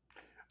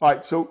 All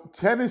right, so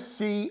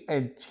Tennessee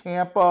and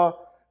Tampa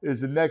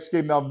is the next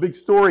game. Now, the big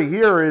story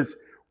here is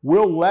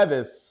Will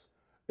Levis.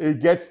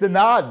 It gets the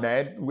nod,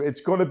 man. It's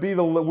going to be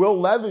the Will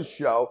Levis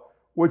show,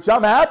 which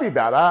I'm happy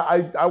about.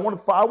 I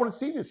want to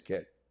see this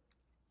kid.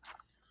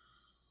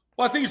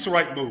 Well, I think it's the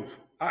right move.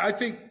 I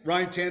think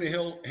Ryan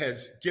Tannehill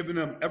has given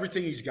him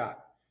everything he's got,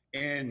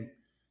 and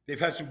they've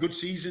had some good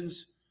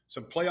seasons,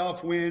 some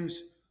playoff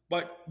wins.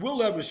 But Will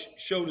Levis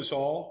showed us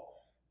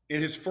all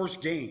in his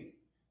first game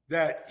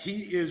that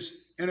he is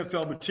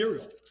NFL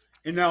material.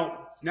 And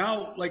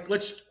now, like,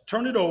 let's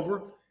turn it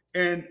over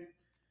and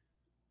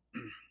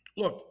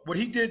look what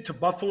he did to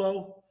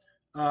Buffalo.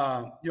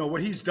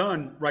 What he's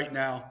done right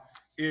now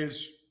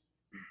is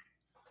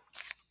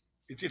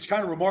it's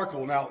kind of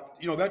remarkable. Now,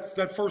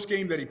 that first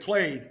game that he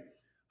played,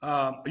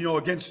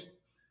 against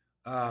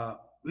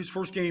his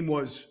first game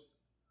was,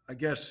 I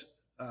guess,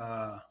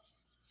 let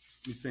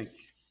me think.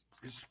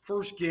 His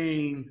first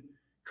game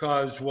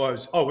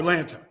was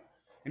Atlanta,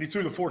 and he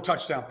threw the 4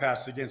 touchdown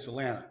passes against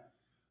Atlanta.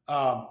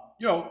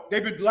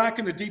 They've been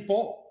lacking the deep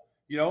ball,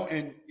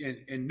 and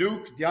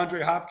Nuke,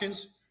 DeAndre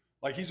Hopkins,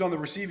 like he's on the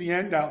receiving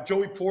end. Now,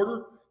 Joey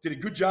Porter did a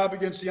good job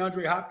against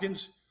DeAndre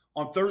Hopkins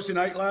on Thursday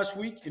night last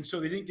week, and so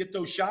they didn't get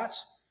those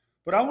shots.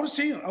 But I want to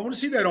see him. I want to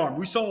see that arm.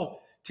 We saw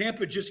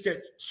Tampa just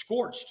get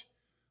scorched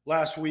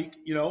last week,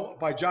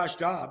 by Josh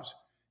Dobbs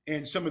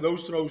and some of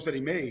those throws that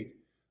he made.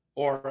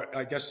 Or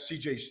I guess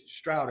C.J.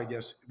 Stroud,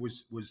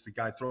 was the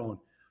guy throwing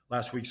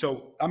last week.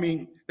 So,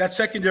 that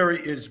secondary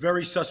is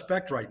very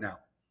suspect right now.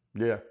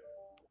 Yeah.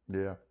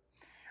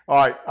 All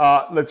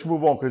right, let's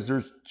move on because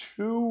there's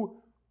 2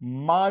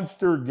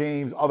 monster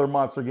games, other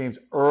monster games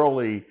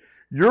early.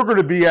 You're going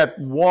to be at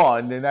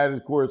one, and that,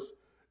 of course,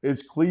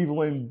 is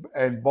Cleveland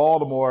and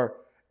Baltimore.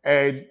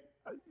 And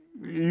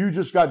you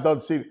just got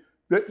done seeing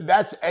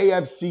that's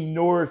AFC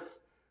North.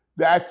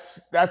 That's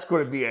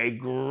going to be a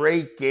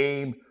great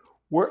game.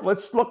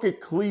 Let's look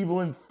at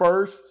Cleveland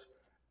first.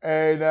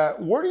 And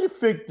where do you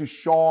think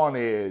Deshaun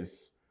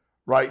is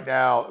right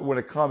now when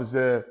it comes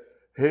to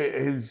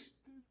his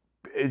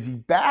is he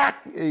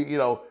back?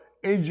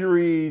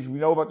 Injuries. We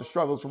know about the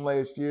struggles from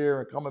last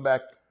year and coming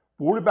back.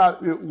 But what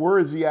about where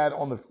is he at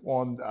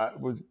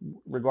with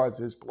regards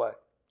to his play?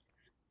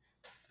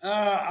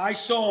 I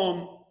saw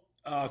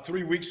him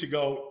 3 weeks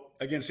ago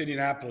against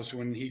Indianapolis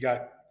when he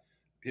got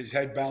his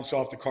head bounced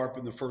off the carpet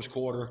in the first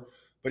quarter,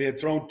 but he had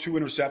thrown 2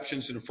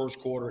 interceptions in the first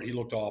quarter. And he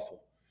looked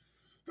awful.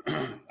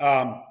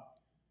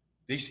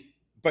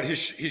 But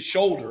his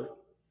shoulder,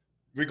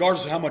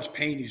 regardless of how much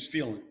pain he's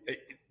feeling,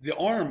 the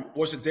arm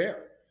wasn't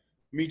there.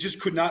 I mean, he just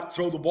could not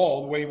throw the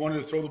ball the way he wanted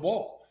to throw the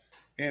ball.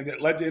 And that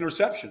led to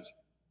interceptions.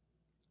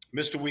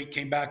 Missed a week,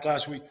 came back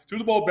last week, threw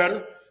the ball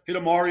better, hit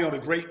Amari on a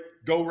great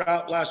go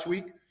route last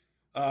week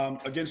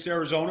against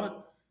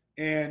Arizona.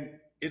 And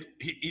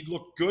he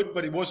looked good,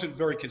 but he wasn't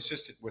very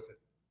consistent with it.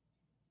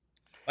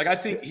 Like, I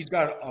think he's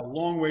got a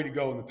long way to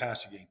go in the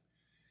passing game.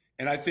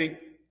 And I think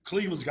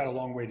Cleveland's got a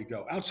long way to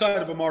go.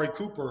 Outside of Amari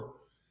Cooper,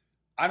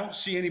 I don't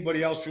see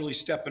anybody else really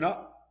stepping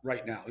up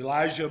right now.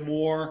 Elijah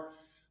Moore,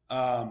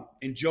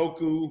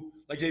 Njoku,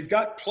 like they've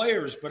got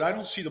players, but I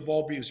don't see the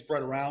ball being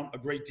spread around a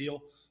great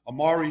deal.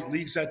 Amari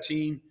leads that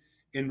team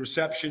in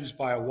receptions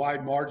by a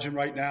wide margin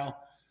right now.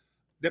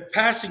 The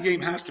passing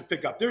game has to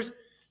pick up. They're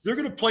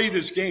going to play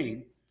this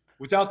game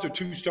without their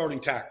 2 starting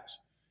tackles.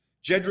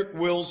 Jedrick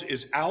Wills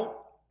is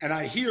out, and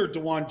I hear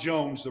DeJuan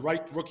Jones, the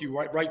rookie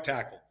right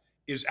tackle,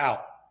 is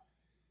out.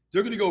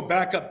 They're going to go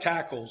backup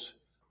tackles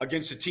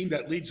against a team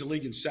that leads the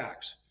league in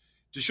sacks.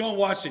 Deshaun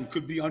Watson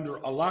could be under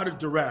a lot of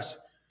duress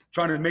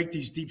trying to make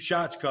these deep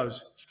shots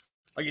because,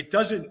 like, it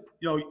doesn't,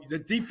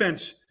 the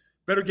defense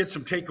better get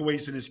some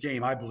takeaways in this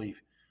game, I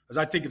believe, because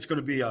I think it's going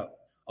to be a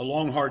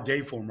long, hard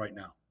day for him right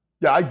now.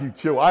 Yeah, I do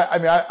too.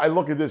 I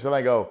look at this and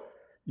I go,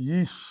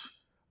 yeesh.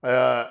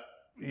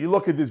 You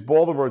look at this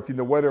Baltimore team,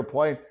 the way they're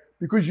playing,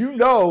 because you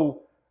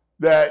know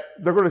that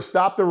they're going to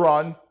stop the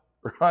run,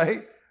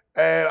 right?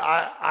 And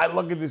I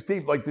look at this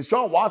team, like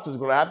Deshaun Watson's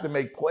going to have to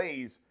make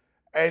plays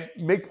and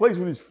make plays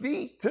with his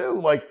feet too.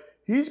 Like,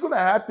 he's going to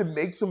have to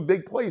make some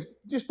big plays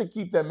just to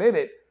keep them in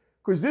it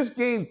because this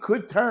game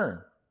could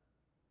turn.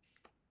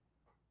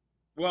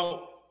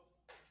 Well,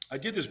 I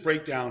did this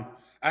breakdown,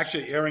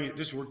 actually airing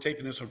it. We're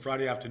taping this on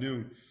Friday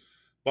afternoon,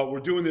 but we're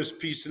doing this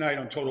piece tonight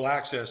on Total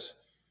Access.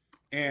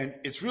 And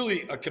it's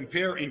really a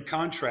compare and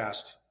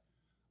contrast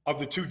of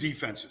the 2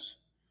 defenses.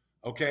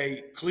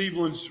 Okay,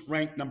 Cleveland's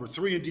ranked number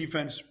 3 in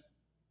defense.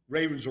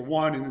 Ravens are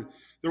 1, and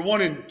they're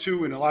 1 and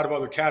 2 in a lot of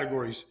other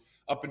categories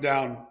up and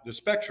down the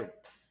spectrum.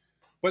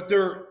 But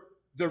they're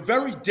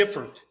very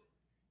different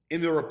in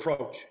their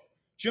approach.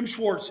 Jim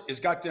Schwartz has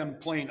got them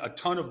playing a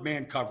ton of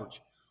man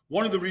coverage.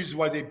 One of the reasons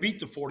why they beat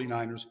the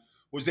 49ers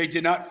was they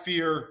did not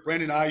fear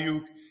Brandon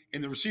Ayuk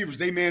and the receivers.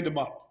 They manned them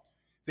up.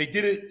 They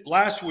did it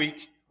last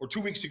week or 2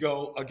 weeks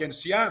ago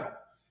against Seattle.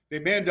 They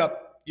manned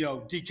up,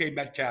 DK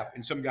Metcalf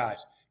and some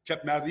guys,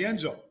 kept them out of the end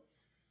zone.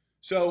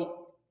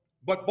 So,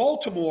 but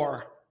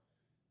Baltimore,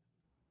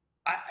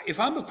 if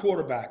I'm the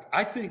quarterback,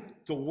 I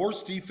think the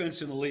worst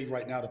defense in the league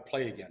right now to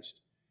play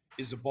against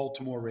is the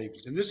Baltimore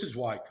Ravens. And this is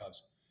why,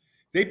 cuz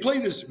they play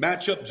this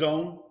matchup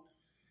zone.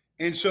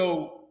 And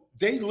so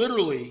they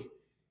literally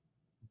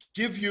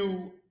give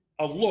you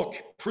a look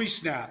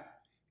pre-snap,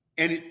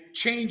 and it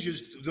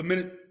changes the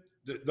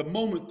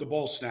moment the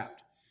ball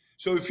snapped.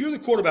 So if you're the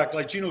quarterback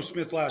like Geno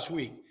Smith last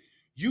week,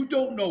 you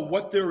don't know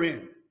what they're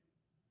in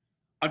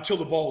until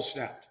the ball is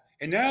snapped.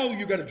 And now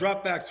you've got to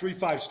drop back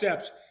 3-5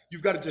 steps.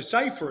 You've got to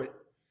decipher it,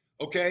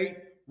 okay,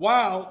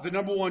 while the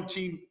number 1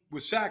 team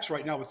with sacks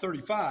right now with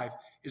 35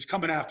 is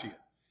coming after you.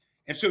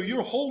 And so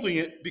you're holding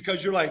it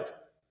because you're like,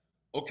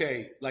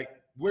 okay, like,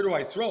 where do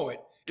I throw it?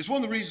 It's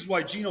one of the reasons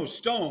why Geno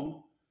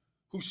Stone,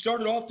 who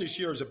started off this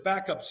year as a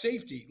backup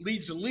safety,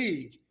 leads the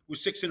league with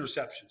 6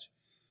 interceptions.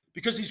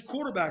 Because these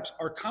quarterbacks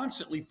are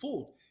constantly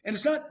fooled. And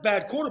it's not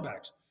bad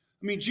quarterbacks.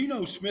 I mean,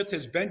 Geno Smith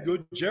has been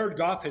good. Jared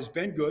Goff has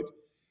been good.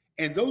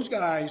 And those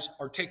guys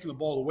are taking the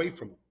ball away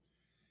from him.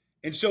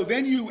 And so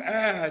then you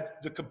add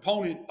the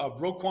component of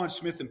Roquan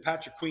Smith and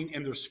Patrick Queen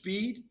and their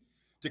speed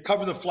to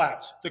cover the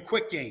flats, the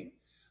quick game,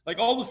 like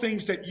all the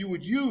things that you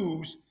would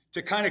use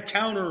to kind of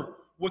counter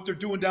what they're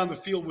doing down the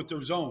field with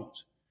their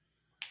zones.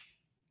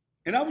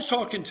 And I was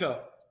talking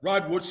to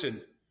Rod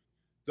Woodson,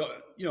 the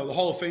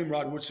Hall of Fame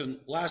Rod Woodson,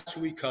 last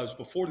week, because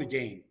before the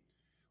game,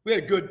 we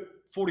had a good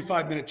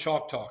 45-minute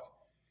chalk talk.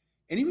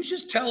 And he was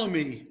just telling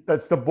me.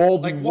 That's the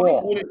Bolden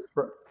Wall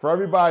for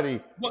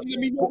everybody. Well, I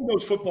mean, nobody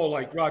knows football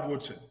like Rod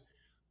Woodson.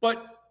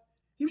 But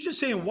he was just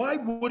saying, why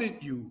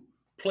wouldn't you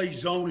play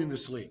zone in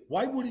this league?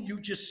 Why wouldn't you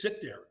just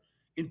sit there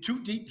in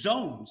 2 deep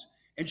zones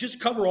and just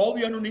cover all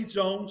the underneath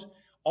zones?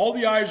 All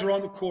the eyes are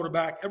on the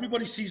quarterback.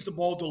 Everybody sees the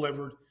ball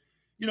delivered.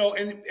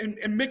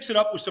 and mix it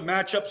up with some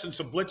matchups and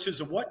some blitzes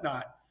and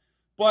whatnot.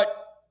 But,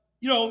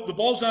 the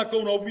ball's not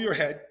going over your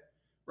head,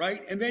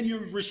 right? And then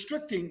you're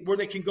restricting where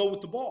they can go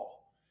with the ball.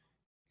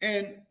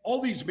 And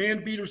all these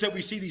man beaters that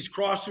we see, these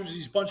crossers,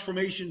 these bunch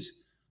formations,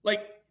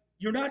 like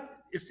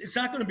it's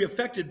not going to be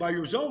affected by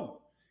your zone.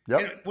 Yep.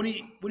 And when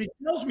he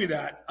tells me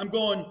that, I'm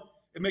going,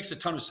 it makes a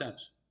ton of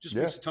sense. Just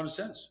makes a ton of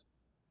sense.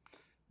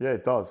 Yeah,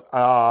 it does.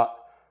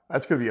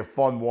 That's going to be a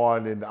fun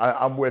one, and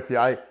I'm with you.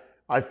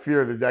 I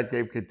fear that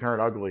game could turn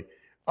ugly.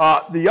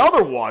 The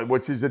other one,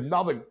 which is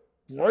another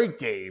great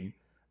game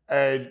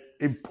and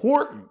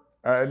important,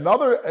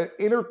 another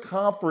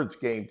interconference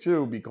game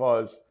too,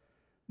 because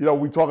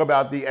we talk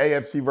about the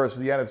AFC versus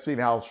the NFC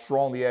and how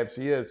strong the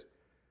AFC is.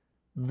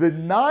 The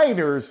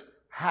Niners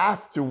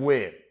have to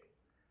win.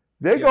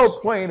 They go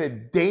playing a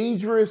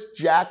dangerous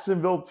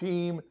Jacksonville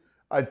team,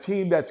 a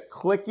team that's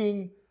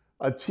clicking,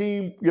 a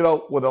team,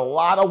 with a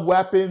lot of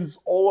weapons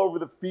all over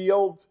the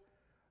field.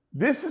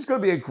 This is going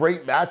to be a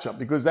great matchup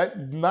because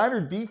that Niner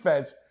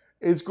defense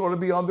is going to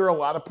be under a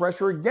lot of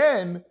pressure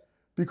again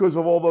because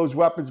of all those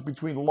weapons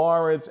between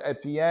Lawrence,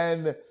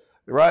 Etienne,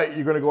 right?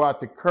 You're going to go out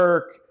to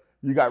Kirk.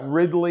 You got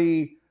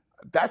Ridley.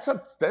 That's going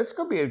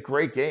to be a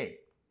great game.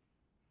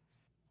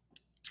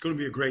 It's going to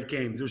be a great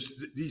game.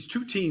 These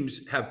two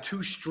teams have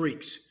two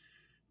streaks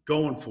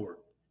going for it.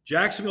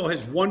 Jacksonville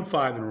has won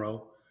 5 in a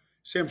row.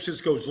 San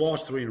Francisco's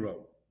lost 3 in a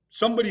row.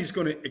 Somebody's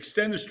going to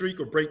extend the streak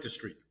or break the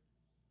streak.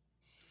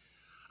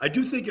 I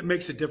do think it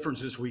makes a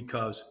difference this week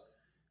because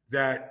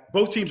that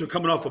both teams are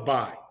coming off a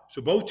bye.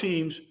 So both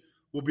teams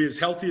will be as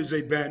healthy as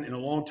they've been in a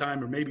long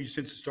time or maybe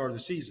since the start of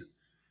the season.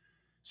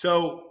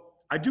 So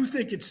I do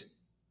think it's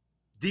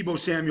Deebo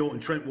Samuel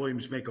and Trent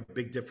Williams make a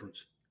big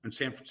difference in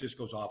San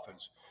Francisco's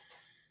offense.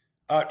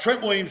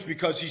 Trent Williams,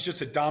 because he's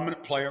just a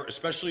dominant player,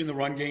 especially in the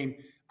run game.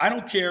 I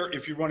don't care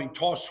if you're running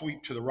toss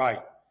sweep to the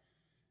right.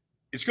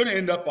 It's going to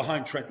end up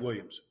behind Trent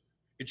Williams.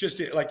 It's just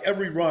like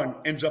every run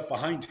ends up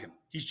behind him.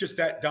 He's just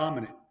that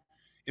dominant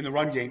in the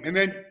run game. And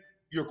then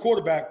your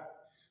quarterback,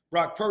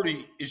 Brock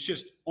Purdy, is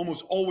just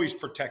almost always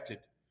protected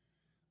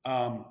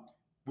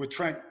with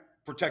Trent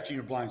protecting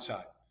your blind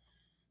side.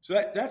 So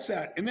that's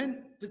that. And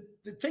then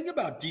the thing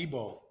about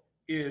Deebo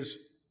is,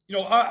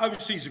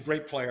 obviously he's a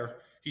great player.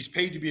 He's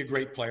paid to be a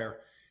great player.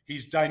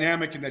 He's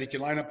dynamic in that he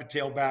can line up a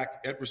tailback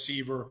at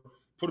receiver,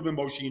 put him in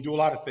motion. He can do a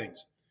lot of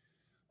things.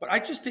 But I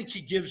just think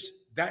he gives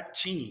that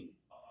team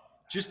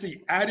just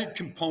the added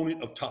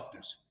component of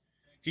toughness.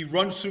 He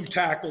runs through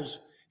tackles.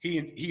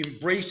 He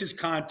embraces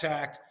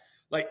contact.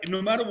 Like,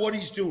 no matter what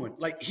he's doing,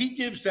 like, he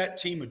gives that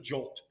team a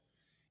jolt.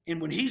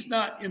 And when he's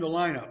not in the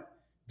lineup,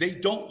 they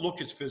don't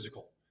look as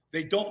physical.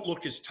 They don't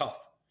look as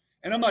tough.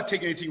 And I'm not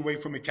taking anything away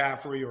from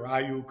McCaffrey or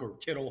Ayuk or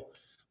Kittle,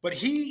 but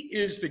he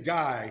is the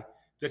guy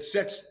that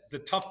sets the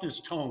toughness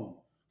tone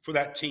for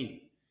that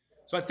team.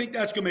 So I think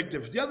that's going to make a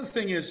difference. The other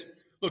thing is,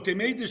 look, they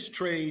made this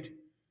trade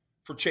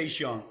for Chase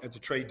Young at the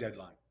trade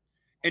deadline.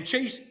 And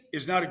Chase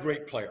is not a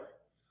great player,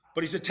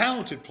 but he's a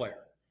talented player.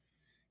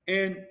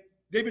 And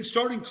they've been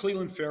starting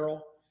Cleveland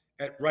Farrell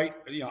at right,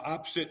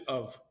 opposite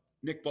of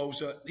Nick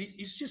Bosa.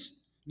 He's just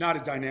not a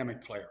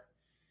dynamic player.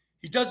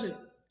 He doesn't.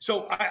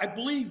 So I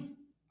believe,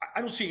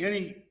 I don't see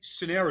any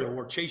scenario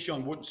where Chase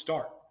Young wouldn't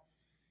start.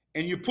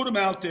 And you put him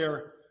out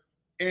there,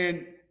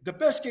 and the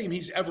best game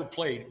he's ever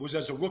played was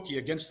as a rookie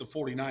against the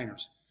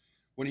 49ers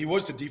when he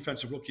was the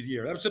defensive rookie of the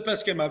year. That was the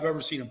best game I've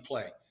ever seen him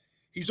play.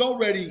 He's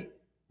already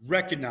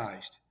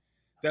recognized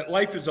that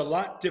life is a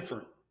lot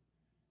different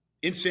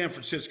in San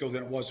Francisco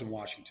than it was in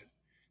Washington.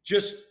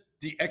 Just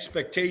the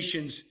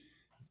expectations,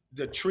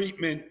 the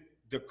treatment,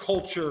 the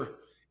culture,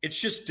 it's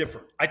just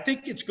different. I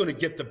think it's going to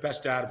get the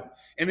best out of him.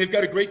 And they've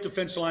got a great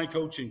defensive line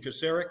coach in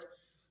Kasarik.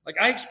 Like,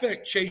 I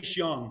expect Chase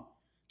Young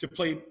to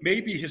play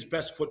maybe his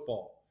best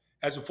football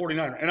as a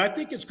 49er. And I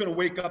think it's going to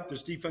wake up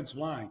this defensive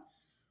line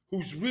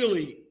who's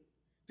really,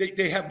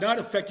 they have not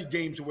affected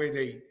games the way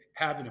they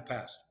have in the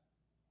past.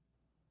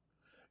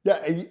 Yeah,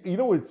 and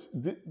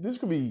this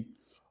could be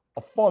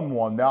a fun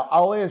one. Now,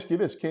 I'll ask you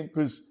this, Ken,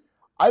 because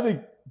I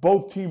think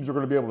both teams are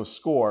going to be able to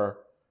score.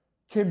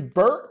 Can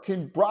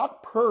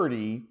Brock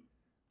Purdy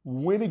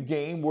win a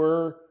game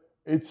where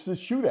it's a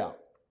shootout?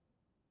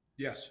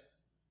 Yes.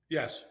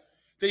 The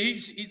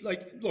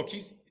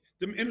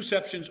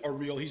interceptions are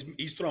real.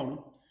 He's thrown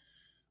them.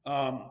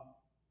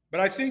 But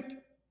I think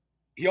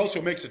he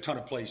also makes a ton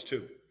of plays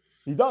too.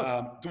 He does.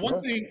 The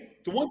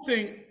one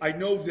thing I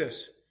know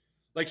this,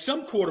 like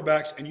some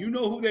quarterbacks, and you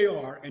know who they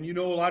are, and you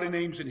know a lot of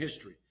names in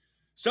history.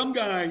 Some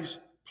guys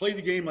play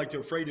the game like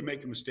they're afraid to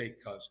make a mistake,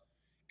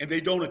 and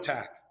they don't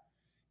attack.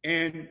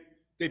 And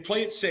they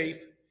play it safe.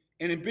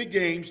 And in big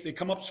games, they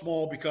come up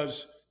small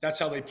because that's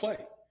how they play.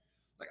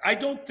 Like, I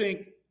don't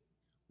think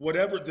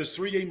whatever this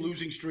 3-game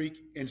losing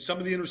streak and some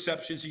of the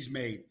interceptions he's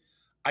made,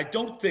 I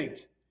don't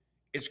think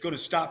it's going to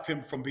stop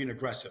him from being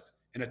aggressive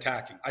and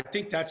attacking. I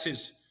think that's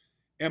his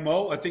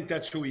MO. I think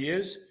that's who he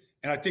is.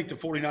 And I think the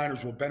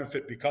 49ers will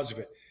benefit because of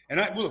it. And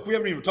look, we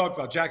haven't even talked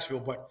about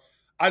Jacksonville, but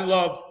I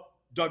love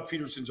Doug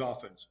Peterson's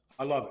offense.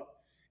 I love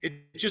it.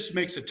 It just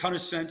makes a ton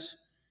of sense.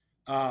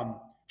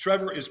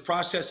 Trevor is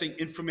processing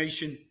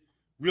information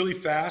really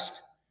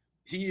fast.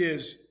 He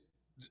is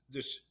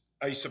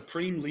a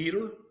supreme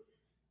leader,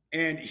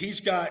 and he's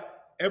got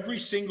every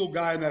single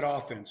guy in that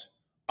offense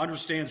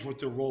understands what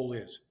their role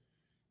is,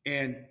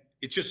 and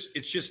it's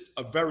just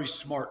a very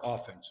smart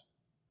offense.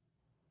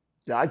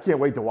 Yeah, I can't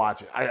wait to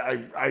watch it.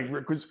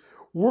 Because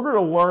we're going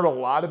to learn a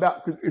lot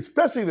about,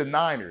 especially the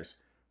Niners,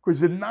 because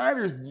the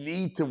Niners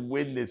need to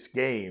win this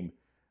game.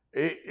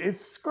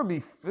 It's going to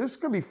be this is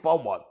going to be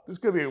fun one. This is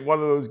going to be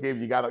one of those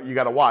games you got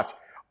to watch.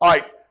 All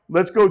right,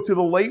 let's go to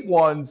the late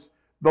ones.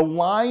 The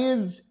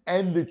Lions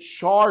and the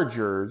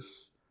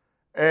Chargers.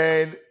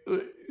 And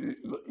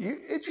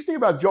interesting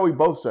about Joey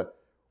Bosa.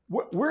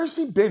 Where's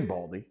he been,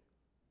 Baldy?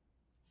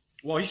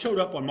 Well, he showed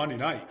up on Monday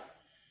night.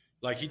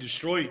 Like, he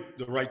destroyed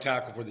the right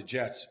tackle for the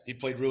Jets. He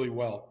played really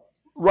well.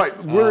 Right.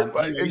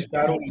 He's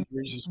battled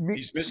injuries.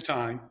 He's missed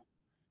time.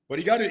 But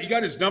he got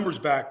his numbers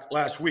back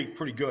last week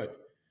pretty good.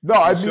 No,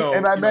 I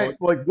meant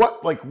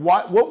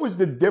what was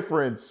the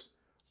difference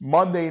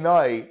Monday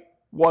night?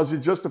 Was it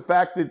just the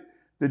fact that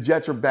the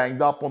Jets are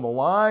banged up on the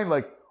line?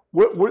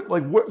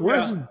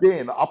 Where's he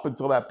been up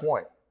until that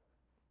point?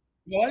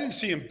 Well, I didn't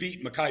see him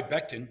beat Mekhi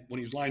Becton when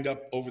he was lined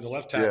up over the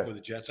left tackle of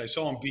the Jets. I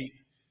saw him beat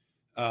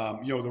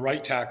the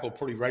right tackle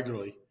pretty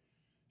regularly.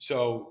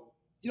 So,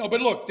 but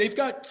look, they've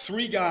got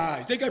 3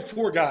 guys. They got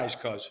 4 guys,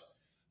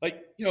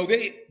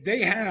 they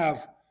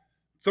have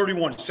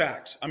 31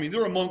 sacks. I mean,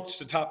 they're amongst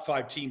the top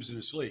 5 teams in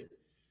this league.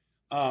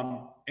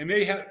 And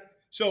they have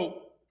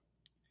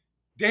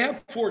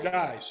 4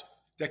 guys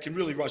that can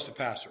really rush the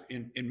passer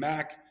in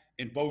Mack,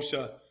 in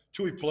Bosa,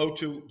 Tui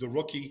Pelotu, the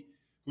rookie,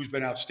 who's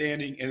been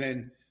outstanding, and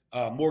then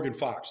Morgan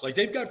Fox. Like,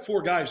 they've got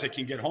 4 guys that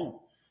can get home.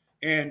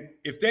 And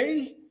if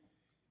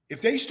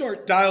they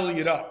start dialing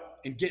it up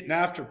and getting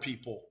after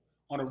people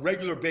on a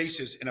regular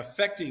basis and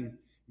affecting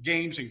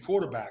games and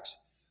quarterbacks,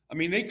 I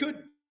mean, they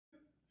could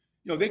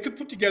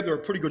put together a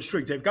pretty good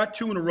streak. They've got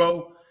 2 in a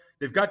row.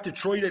 They've got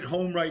Detroit at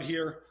home right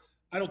here.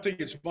 I don't think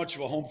it's much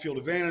of a home field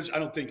advantage. I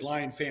don't think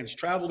Lion fans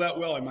travel that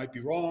well. I might be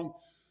wrong,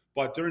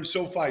 but they're in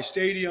SoFi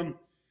Stadium.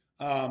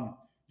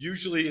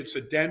 Usually it's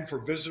a den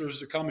for visitors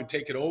to come and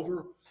take it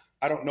over.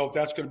 I don't know if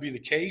that's going to be the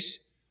case,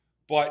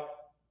 but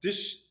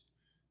this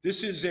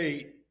is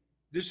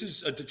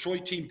a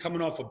Detroit team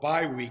coming off a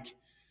bye week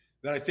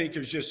that I think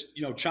is just,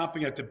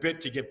 chomping at the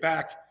bit to get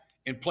back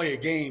and play a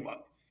game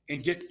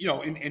and get,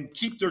 and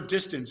keep their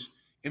distance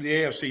in the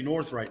AFC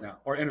North right now,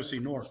 or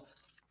NFC North.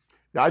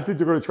 Yeah, I think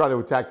they're going to try to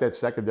attack that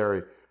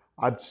secondary.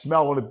 I'm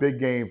smelling a big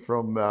game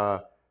from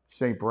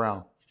St.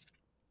 Brown.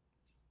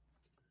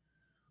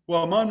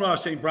 Well, Amon-Ra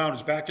St. Brown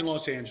is back in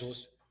Los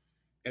Angeles.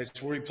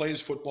 It's where he plays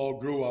football,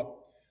 grew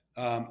up.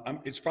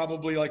 It's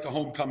probably like a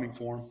homecoming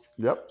for him.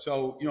 Yep.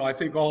 So, I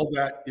think all of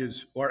that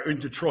or in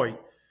Detroit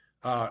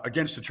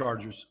against the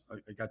Chargers.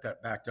 I got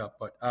that backed up.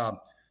 But,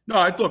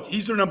 look,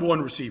 he's their number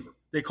 1 receiver.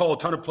 They call a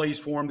ton of plays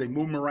for him. They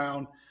move him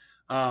around.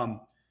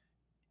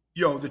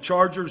 The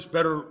Chargers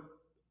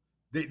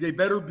they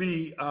better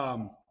be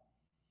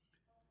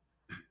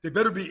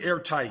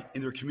airtight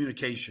in their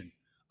communication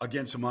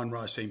against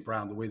Amon-Ra St.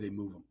 Brown, the way they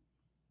move him.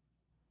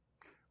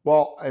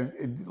 Well,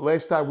 and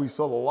last time we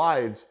saw the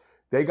Lions,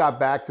 they got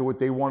back to what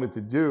they wanted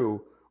to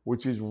do,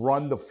 which is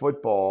run the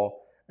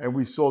football. And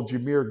we saw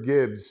Jahmyr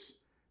Gibbs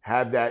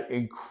have that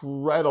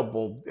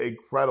incredible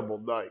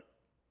night.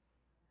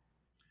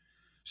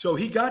 So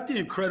he got the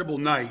incredible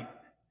night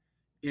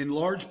in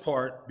large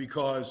part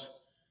because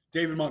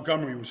David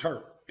Montgomery was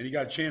hurt, and he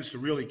got a chance to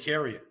really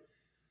carry it.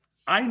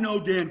 I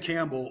know Dan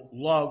Campbell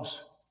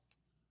loves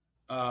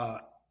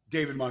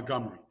David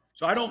Montgomery.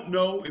 So I don't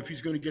know if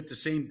he's going to get the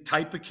same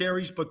type of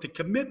carries, but the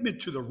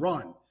commitment to the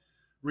run,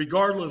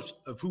 regardless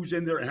of who's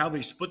in there and how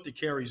they split the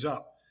carries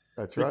up,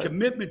 the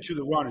commitment to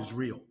the run is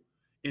real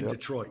in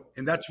Detroit.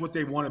 And that's what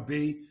they want to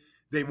be.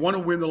 They want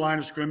to win the line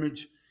of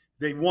scrimmage.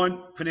 They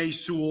want Penei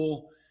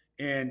Sewell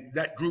and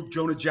that group,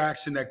 Jonah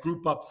Jackson, that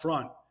group up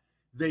front.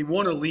 They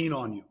want to lean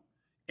on you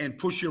and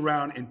push you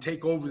around and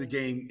take over the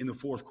game in the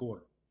fourth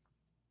quarter.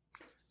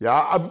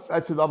 Yeah,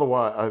 that's another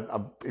one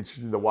I'm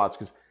interested to watch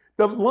because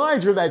the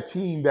Lions are that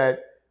team that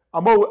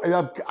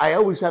I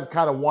always have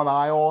kind of one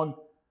eye on.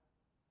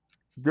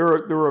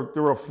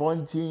 They're a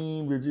fun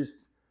team. They're just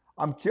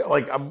I'm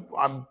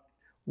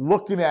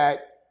looking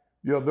at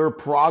their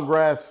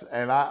progress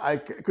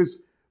and because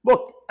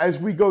look, as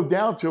we go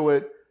down to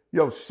it,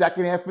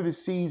 second half of the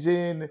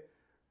season,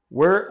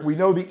 where we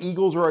know the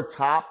Eagles are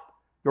atop.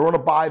 They're on a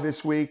bye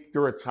this week.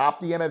 They're atop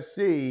the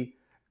NFC,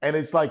 and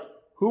it's like,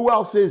 who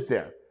else is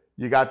there?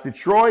 You got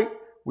Detroit.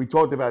 We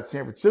talked about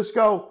San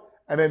Francisco.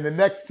 And then the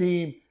next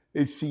team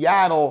is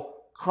Seattle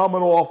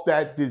coming off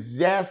that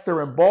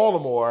disaster in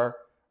Baltimore,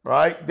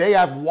 right? They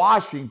have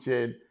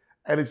Washington,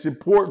 and it's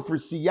important for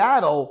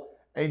Seattle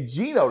and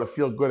Geno to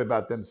feel good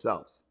about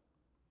themselves.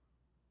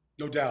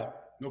 No doubt.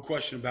 No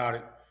question about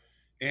it.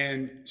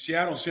 And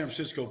Seattle and San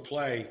Francisco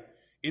play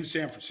in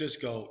San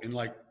Francisco in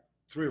like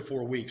 3 or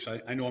 4 weeks.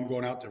 I know I'm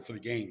going out there for the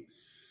game.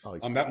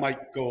 That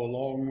might go a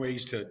long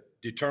ways to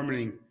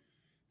determining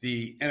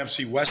the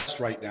NFC West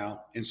right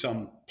now in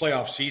some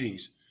playoff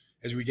seedings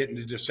as we get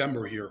into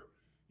December here,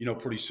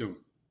 pretty soon.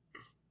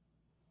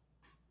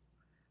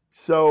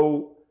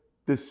 So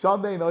the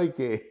Sunday night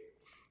game,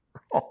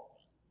 oh,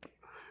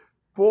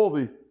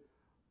 Baldy,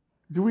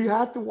 do we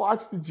have to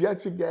watch the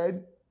Jets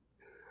again?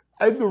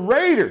 And the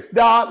Raiders.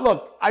 Now,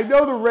 look, I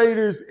know the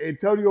Raiders,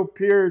 Antonio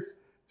Pierce,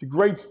 it's a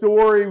great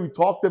story. We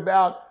talked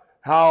about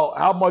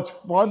how much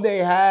fun they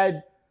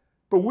had.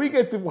 But we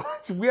have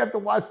to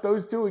watch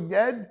those two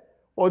again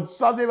on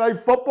Sunday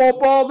Night Football,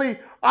 Baldy.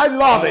 I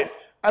love it.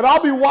 And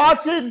I'll be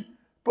watching,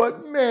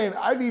 but man,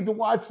 I need to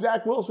watch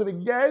Zach Wilson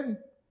again.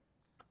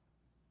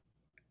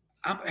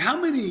 How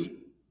many,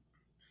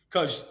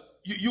 because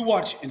you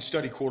watch and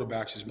study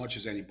quarterbacks as much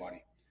as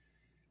anybody.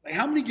 Like,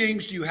 how many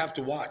games do you have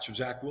to watch of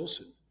Zach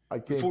Wilson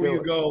before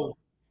you go,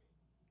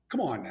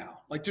 come on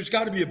now? Like, there's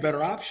got to be a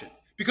better option.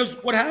 Because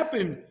what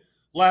happened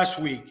last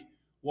week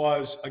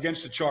was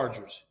against the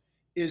Chargers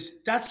is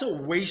that's a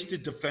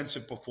wasted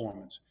defensive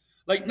performance.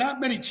 Like, not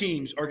many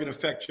teams are going to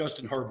affect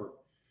Justin Herbert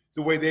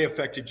the way they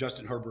affected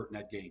Justin Herbert in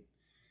that game.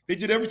 They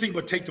did everything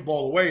but take the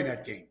ball away in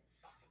that game.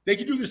 They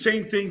could do the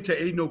same thing to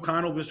Aiden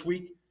O'Connell this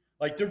week.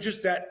 Like, they're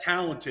just that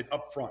talented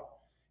up front,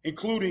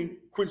 including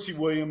Quincy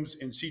Williams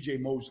and C.J.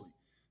 Mosley.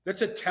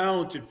 That's a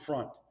talented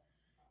front.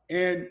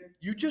 And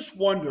you just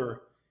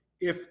wonder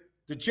if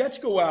the Jets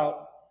go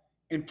out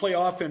and play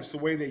offense the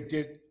way they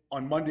did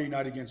on Monday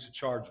night against the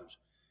Chargers.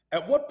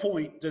 At what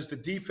point does the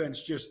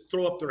defense just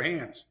throw up their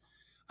hands?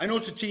 I know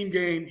it's a team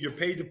game, you're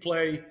paid to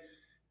play,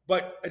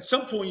 but at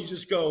some point you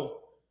just go,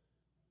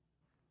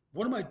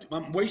 what am I?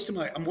 I'm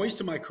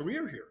wasting my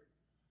career here.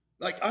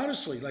 Like,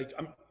 honestly, like,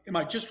 am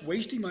I just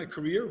wasting my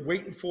career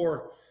waiting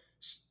for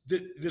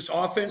this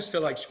offense to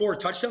like score a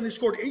touchdown? They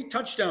scored 8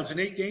 touchdowns in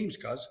 8 games,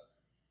 cuz.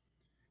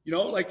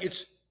 Like,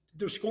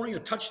 they're scoring a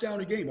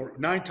touchdown a game or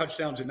 9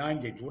 touchdowns in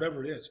 9 games,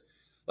 whatever it is.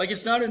 Like,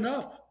 it's not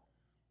enough.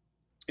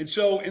 And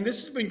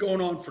this has been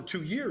going on for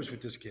 2 years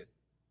with this kid.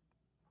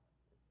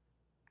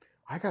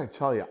 I got to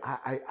tell you,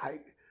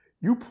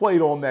 you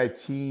played on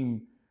that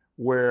team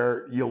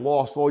where you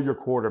lost all your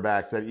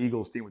quarterbacks, that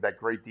Eagles team with that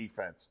great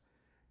defense.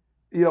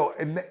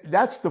 And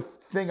that's the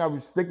thing I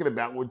was thinking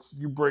about, which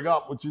you bring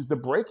up, which is the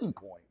breaking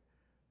point.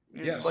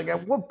 Yes. Like,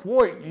 at what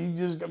point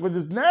when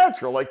it's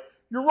natural, like,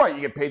 you're right,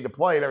 you get paid to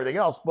play and everything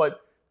else, but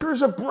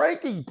there's a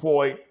breaking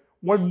point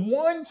when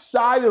one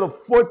side of the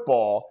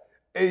football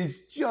is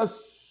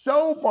just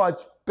so much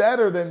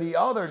better than the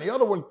other, and the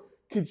other one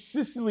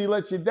consistently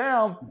lets you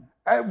down.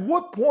 At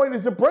what point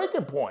is a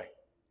breaking point?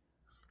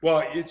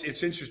 Well,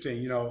 it's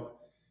interesting, in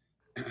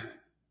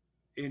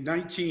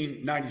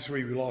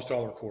 1993, we lost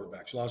all our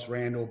quarterbacks. We lost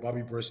Randall,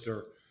 Bubby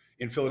Brister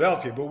in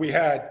Philadelphia, but we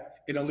had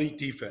an elite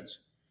defense.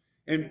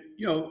 And,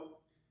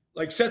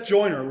 like Seth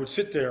Joyner would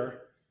sit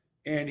there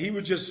and he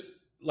would just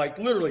like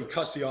literally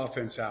cuss the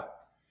offense out.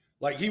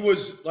 Like, he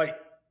was like,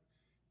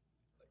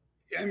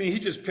 he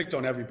just picked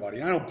on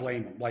everybody. I don't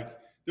blame him. Like,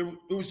 there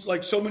was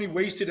like so many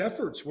wasted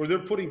efforts where they're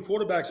putting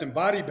quarterbacks in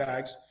body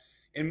bags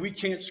and we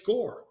can't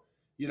score,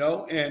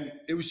 and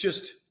it was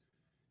just,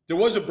 there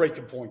was a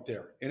breaking point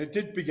there, and it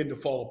did begin to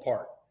fall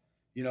apart,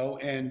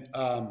 and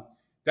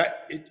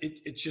that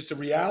it's just a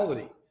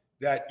reality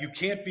that you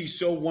can't be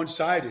so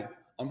one-sided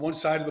on one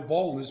side of the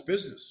ball in this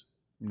business.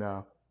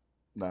 No.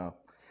 All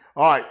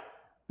right,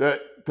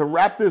 to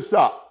wrap this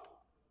up,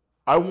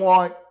 I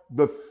want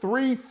the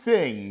 3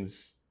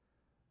 things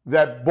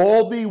that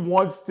Baldy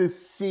wants to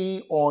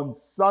see on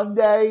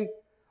Sunday.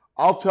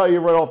 I'll tell you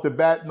right off the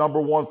bat, number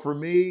 1 for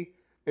me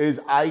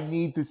is I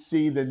need to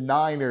see the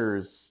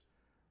Niners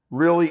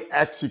really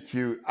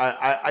execute.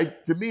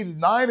 To me, the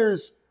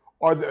Niners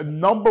are the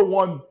number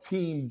 1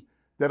 team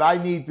that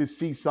I need to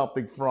see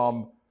something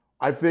from.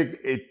 I think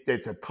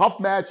it's a tough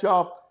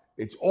matchup.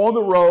 It's on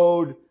the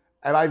road,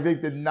 and I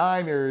think the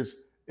Niners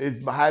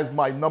has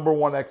my number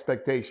 1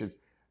 expectations.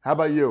 How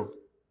about you?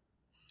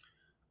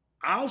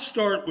 I'll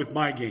start with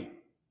my game.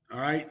 All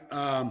right.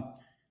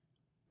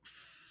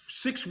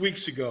 6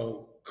 weeks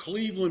ago,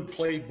 Cleveland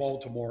played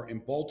Baltimore,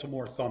 and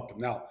Baltimore thumped them.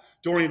 Now,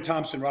 Dorian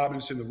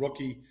Thompson-Robinson, the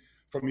rookie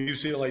from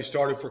UCLA,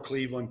 started for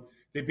Cleveland.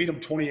 They beat them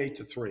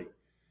 28-3.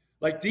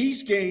 Like,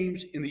 these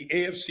games in the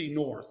AFC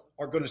North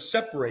are going to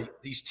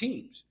separate these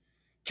teams.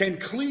 Can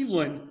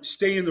Cleveland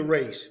stay in the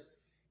race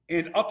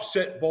and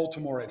upset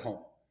Baltimore at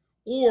home?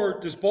 Or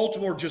does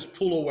Baltimore just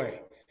pull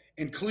away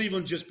and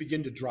Cleveland just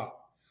begin to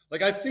drop?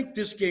 Like, I think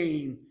this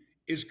game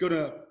is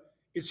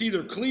it's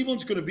either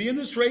Cleveland's going to be in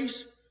this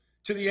race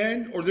to the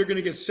end, or they're going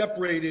to get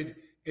separated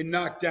and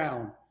knocked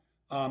down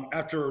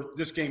after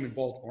this game in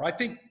Baltimore. I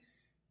think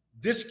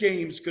this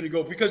game's going to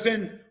go, because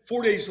then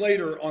 4 days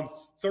later on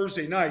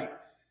Thursday night,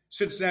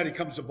 Cincinnati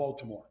comes to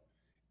Baltimore.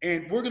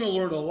 And we're going to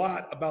learn a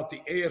lot about the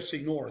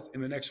AFC North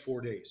in the next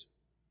 4 days.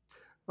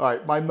 All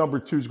right, my number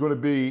 2 is going to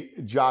be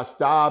Josh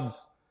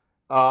Dobbs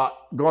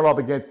going up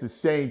against the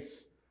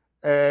Saints.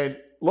 And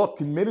look,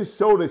 can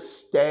Minnesota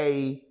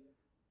stay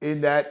in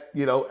that,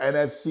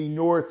 NFC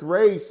North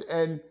race?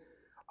 And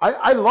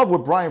I love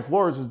what Brian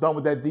Flores has done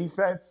with that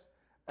defense.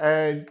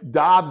 And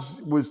Dobbs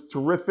was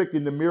terrific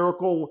in the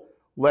miracle.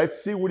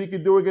 Let's see what he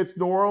can do against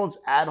New Orleans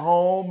at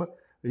home.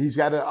 He's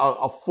got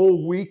a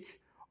full week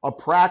of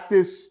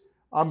practice.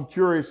 I'm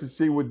curious to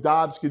see what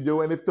Dobbs can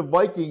do and if the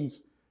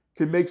Vikings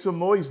can make some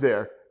noise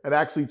there and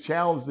actually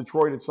challenge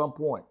Detroit at some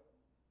point.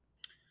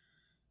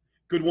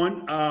 Good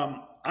one.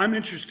 I'm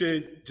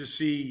interested to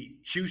see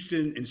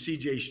Houston and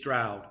C.J.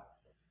 Stroud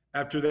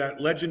after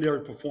that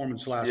legendary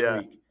performance last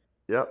week.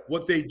 Yep.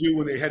 What they do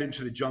when they head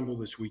into the jungle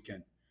this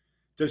weekend.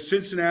 Does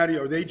Cincinnati,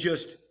 are they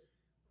just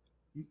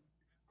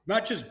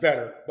not just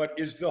better, but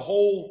is the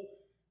whole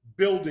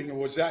building or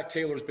what Zach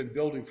Taylor's been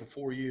building for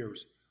 4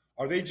 years,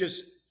 are they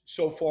just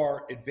so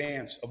far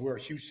advanced of where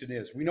Houston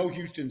is? We know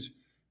Houston's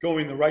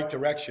going the right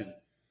direction,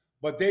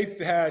 but they've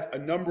had a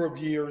number of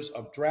years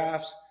of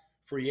drafts,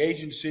 free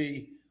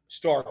agency,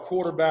 star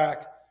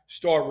quarterback,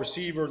 star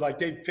receiver. Like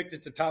they've picked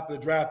at the top of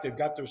the draft. They've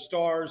got their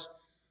stars.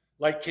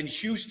 Like, can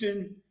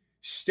Houston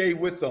stay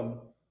with them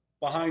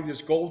behind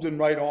this golden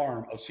right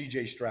arm of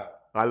C.J. Stroud?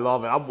 I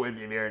love it. I'm with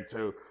you there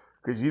too,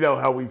 because you know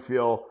how we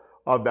feel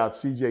about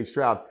C.J.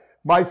 Stroud.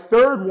 My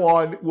third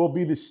one will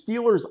be the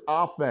Steelers'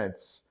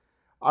 offense.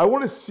 I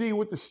want to see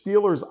what the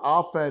Steelers'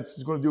 offense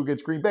is going to do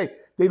against Green Bay.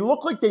 They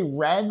look like they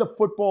ran the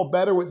football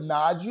better with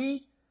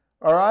Najee,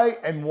 all right,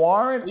 and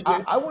Warren.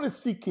 I want to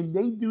see, can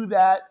they do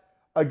that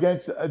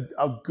against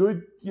a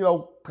good,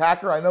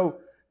 Packer? I know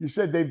you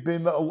said they've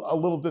been a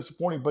little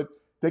disappointing, but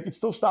they can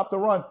still stop the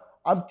run.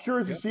 I'm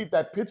curious to see if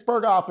that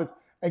Pittsburgh offense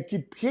and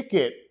can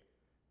Pickett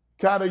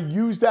kind of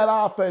use that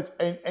offense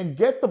and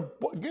get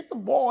the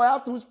ball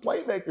out to his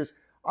playmakers.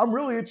 I'm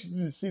really interested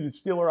to see the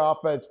Steeler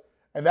offense,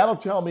 and that'll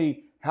tell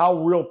me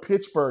how real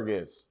Pittsburgh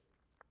is.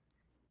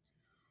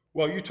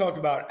 Well, you talk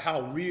about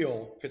how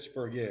real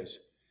Pittsburgh is.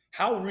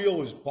 How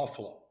real is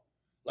Buffalo?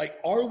 Like,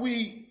 are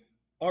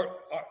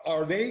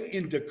they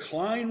in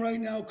decline right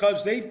now?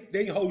 Because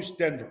they host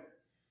Denver,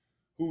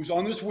 who's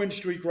on this win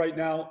streak right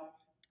now.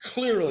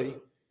 Clearly,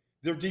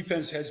 their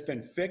defense has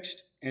been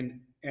fixed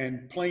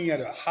and playing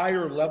at a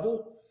higher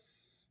level.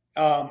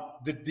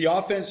 The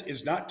offense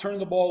is not turning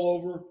the ball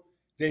over.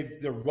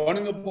 They're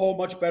running the ball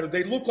much better.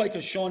 They look like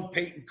a Sean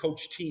Payton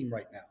coach team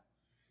right now.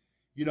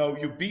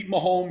 You beat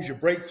Mahomes, you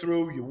break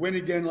through, you win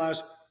again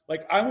last.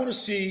 Like, I want to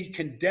see,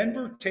 can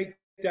Denver take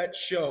that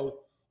show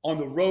on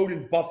the road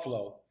in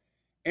Buffalo?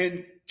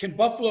 And can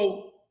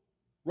Buffalo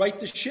right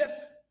the ship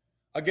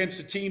against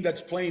a team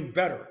that's playing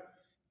better?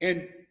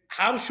 And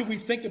how should we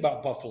think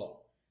about Buffalo?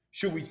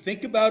 Should we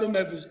think about them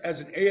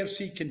as an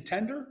AFC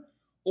contender,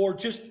 or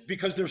just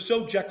because they're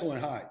so Jekyll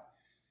and Hyde?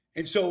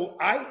 And so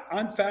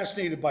I'm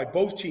fascinated by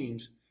both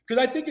teams,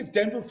 because I think if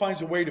Denver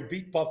finds a way to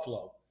beat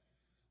Buffalo,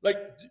 like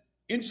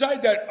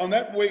inside that, on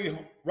that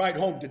ride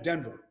home to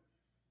Denver,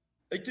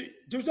 like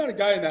there's not a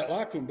guy in that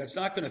locker room that's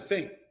not going to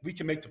think we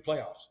can make the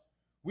playoffs.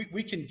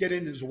 We can get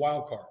in as a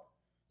wild card.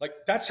 Like,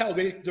 that's how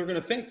they're going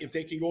to think if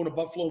they can go into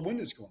Buffalo and win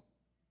this game.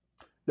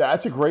 Yeah,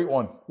 that's a great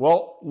one.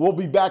 Well, we'll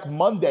be back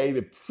Monday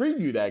to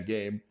preview that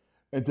game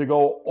and to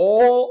go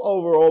all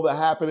over all the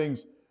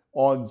happenings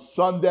on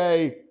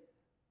Sunday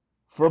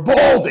for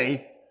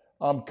Baldy.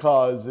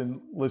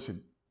 And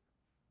listen,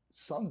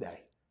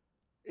 Sunday,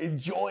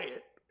 enjoy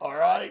it, all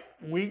right?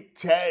 Week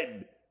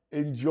 10,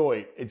 enjoy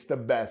it. It's the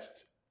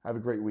best. Have a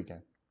great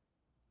weekend.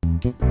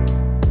 We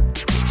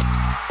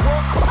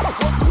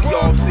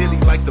all silly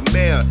like the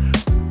mayor.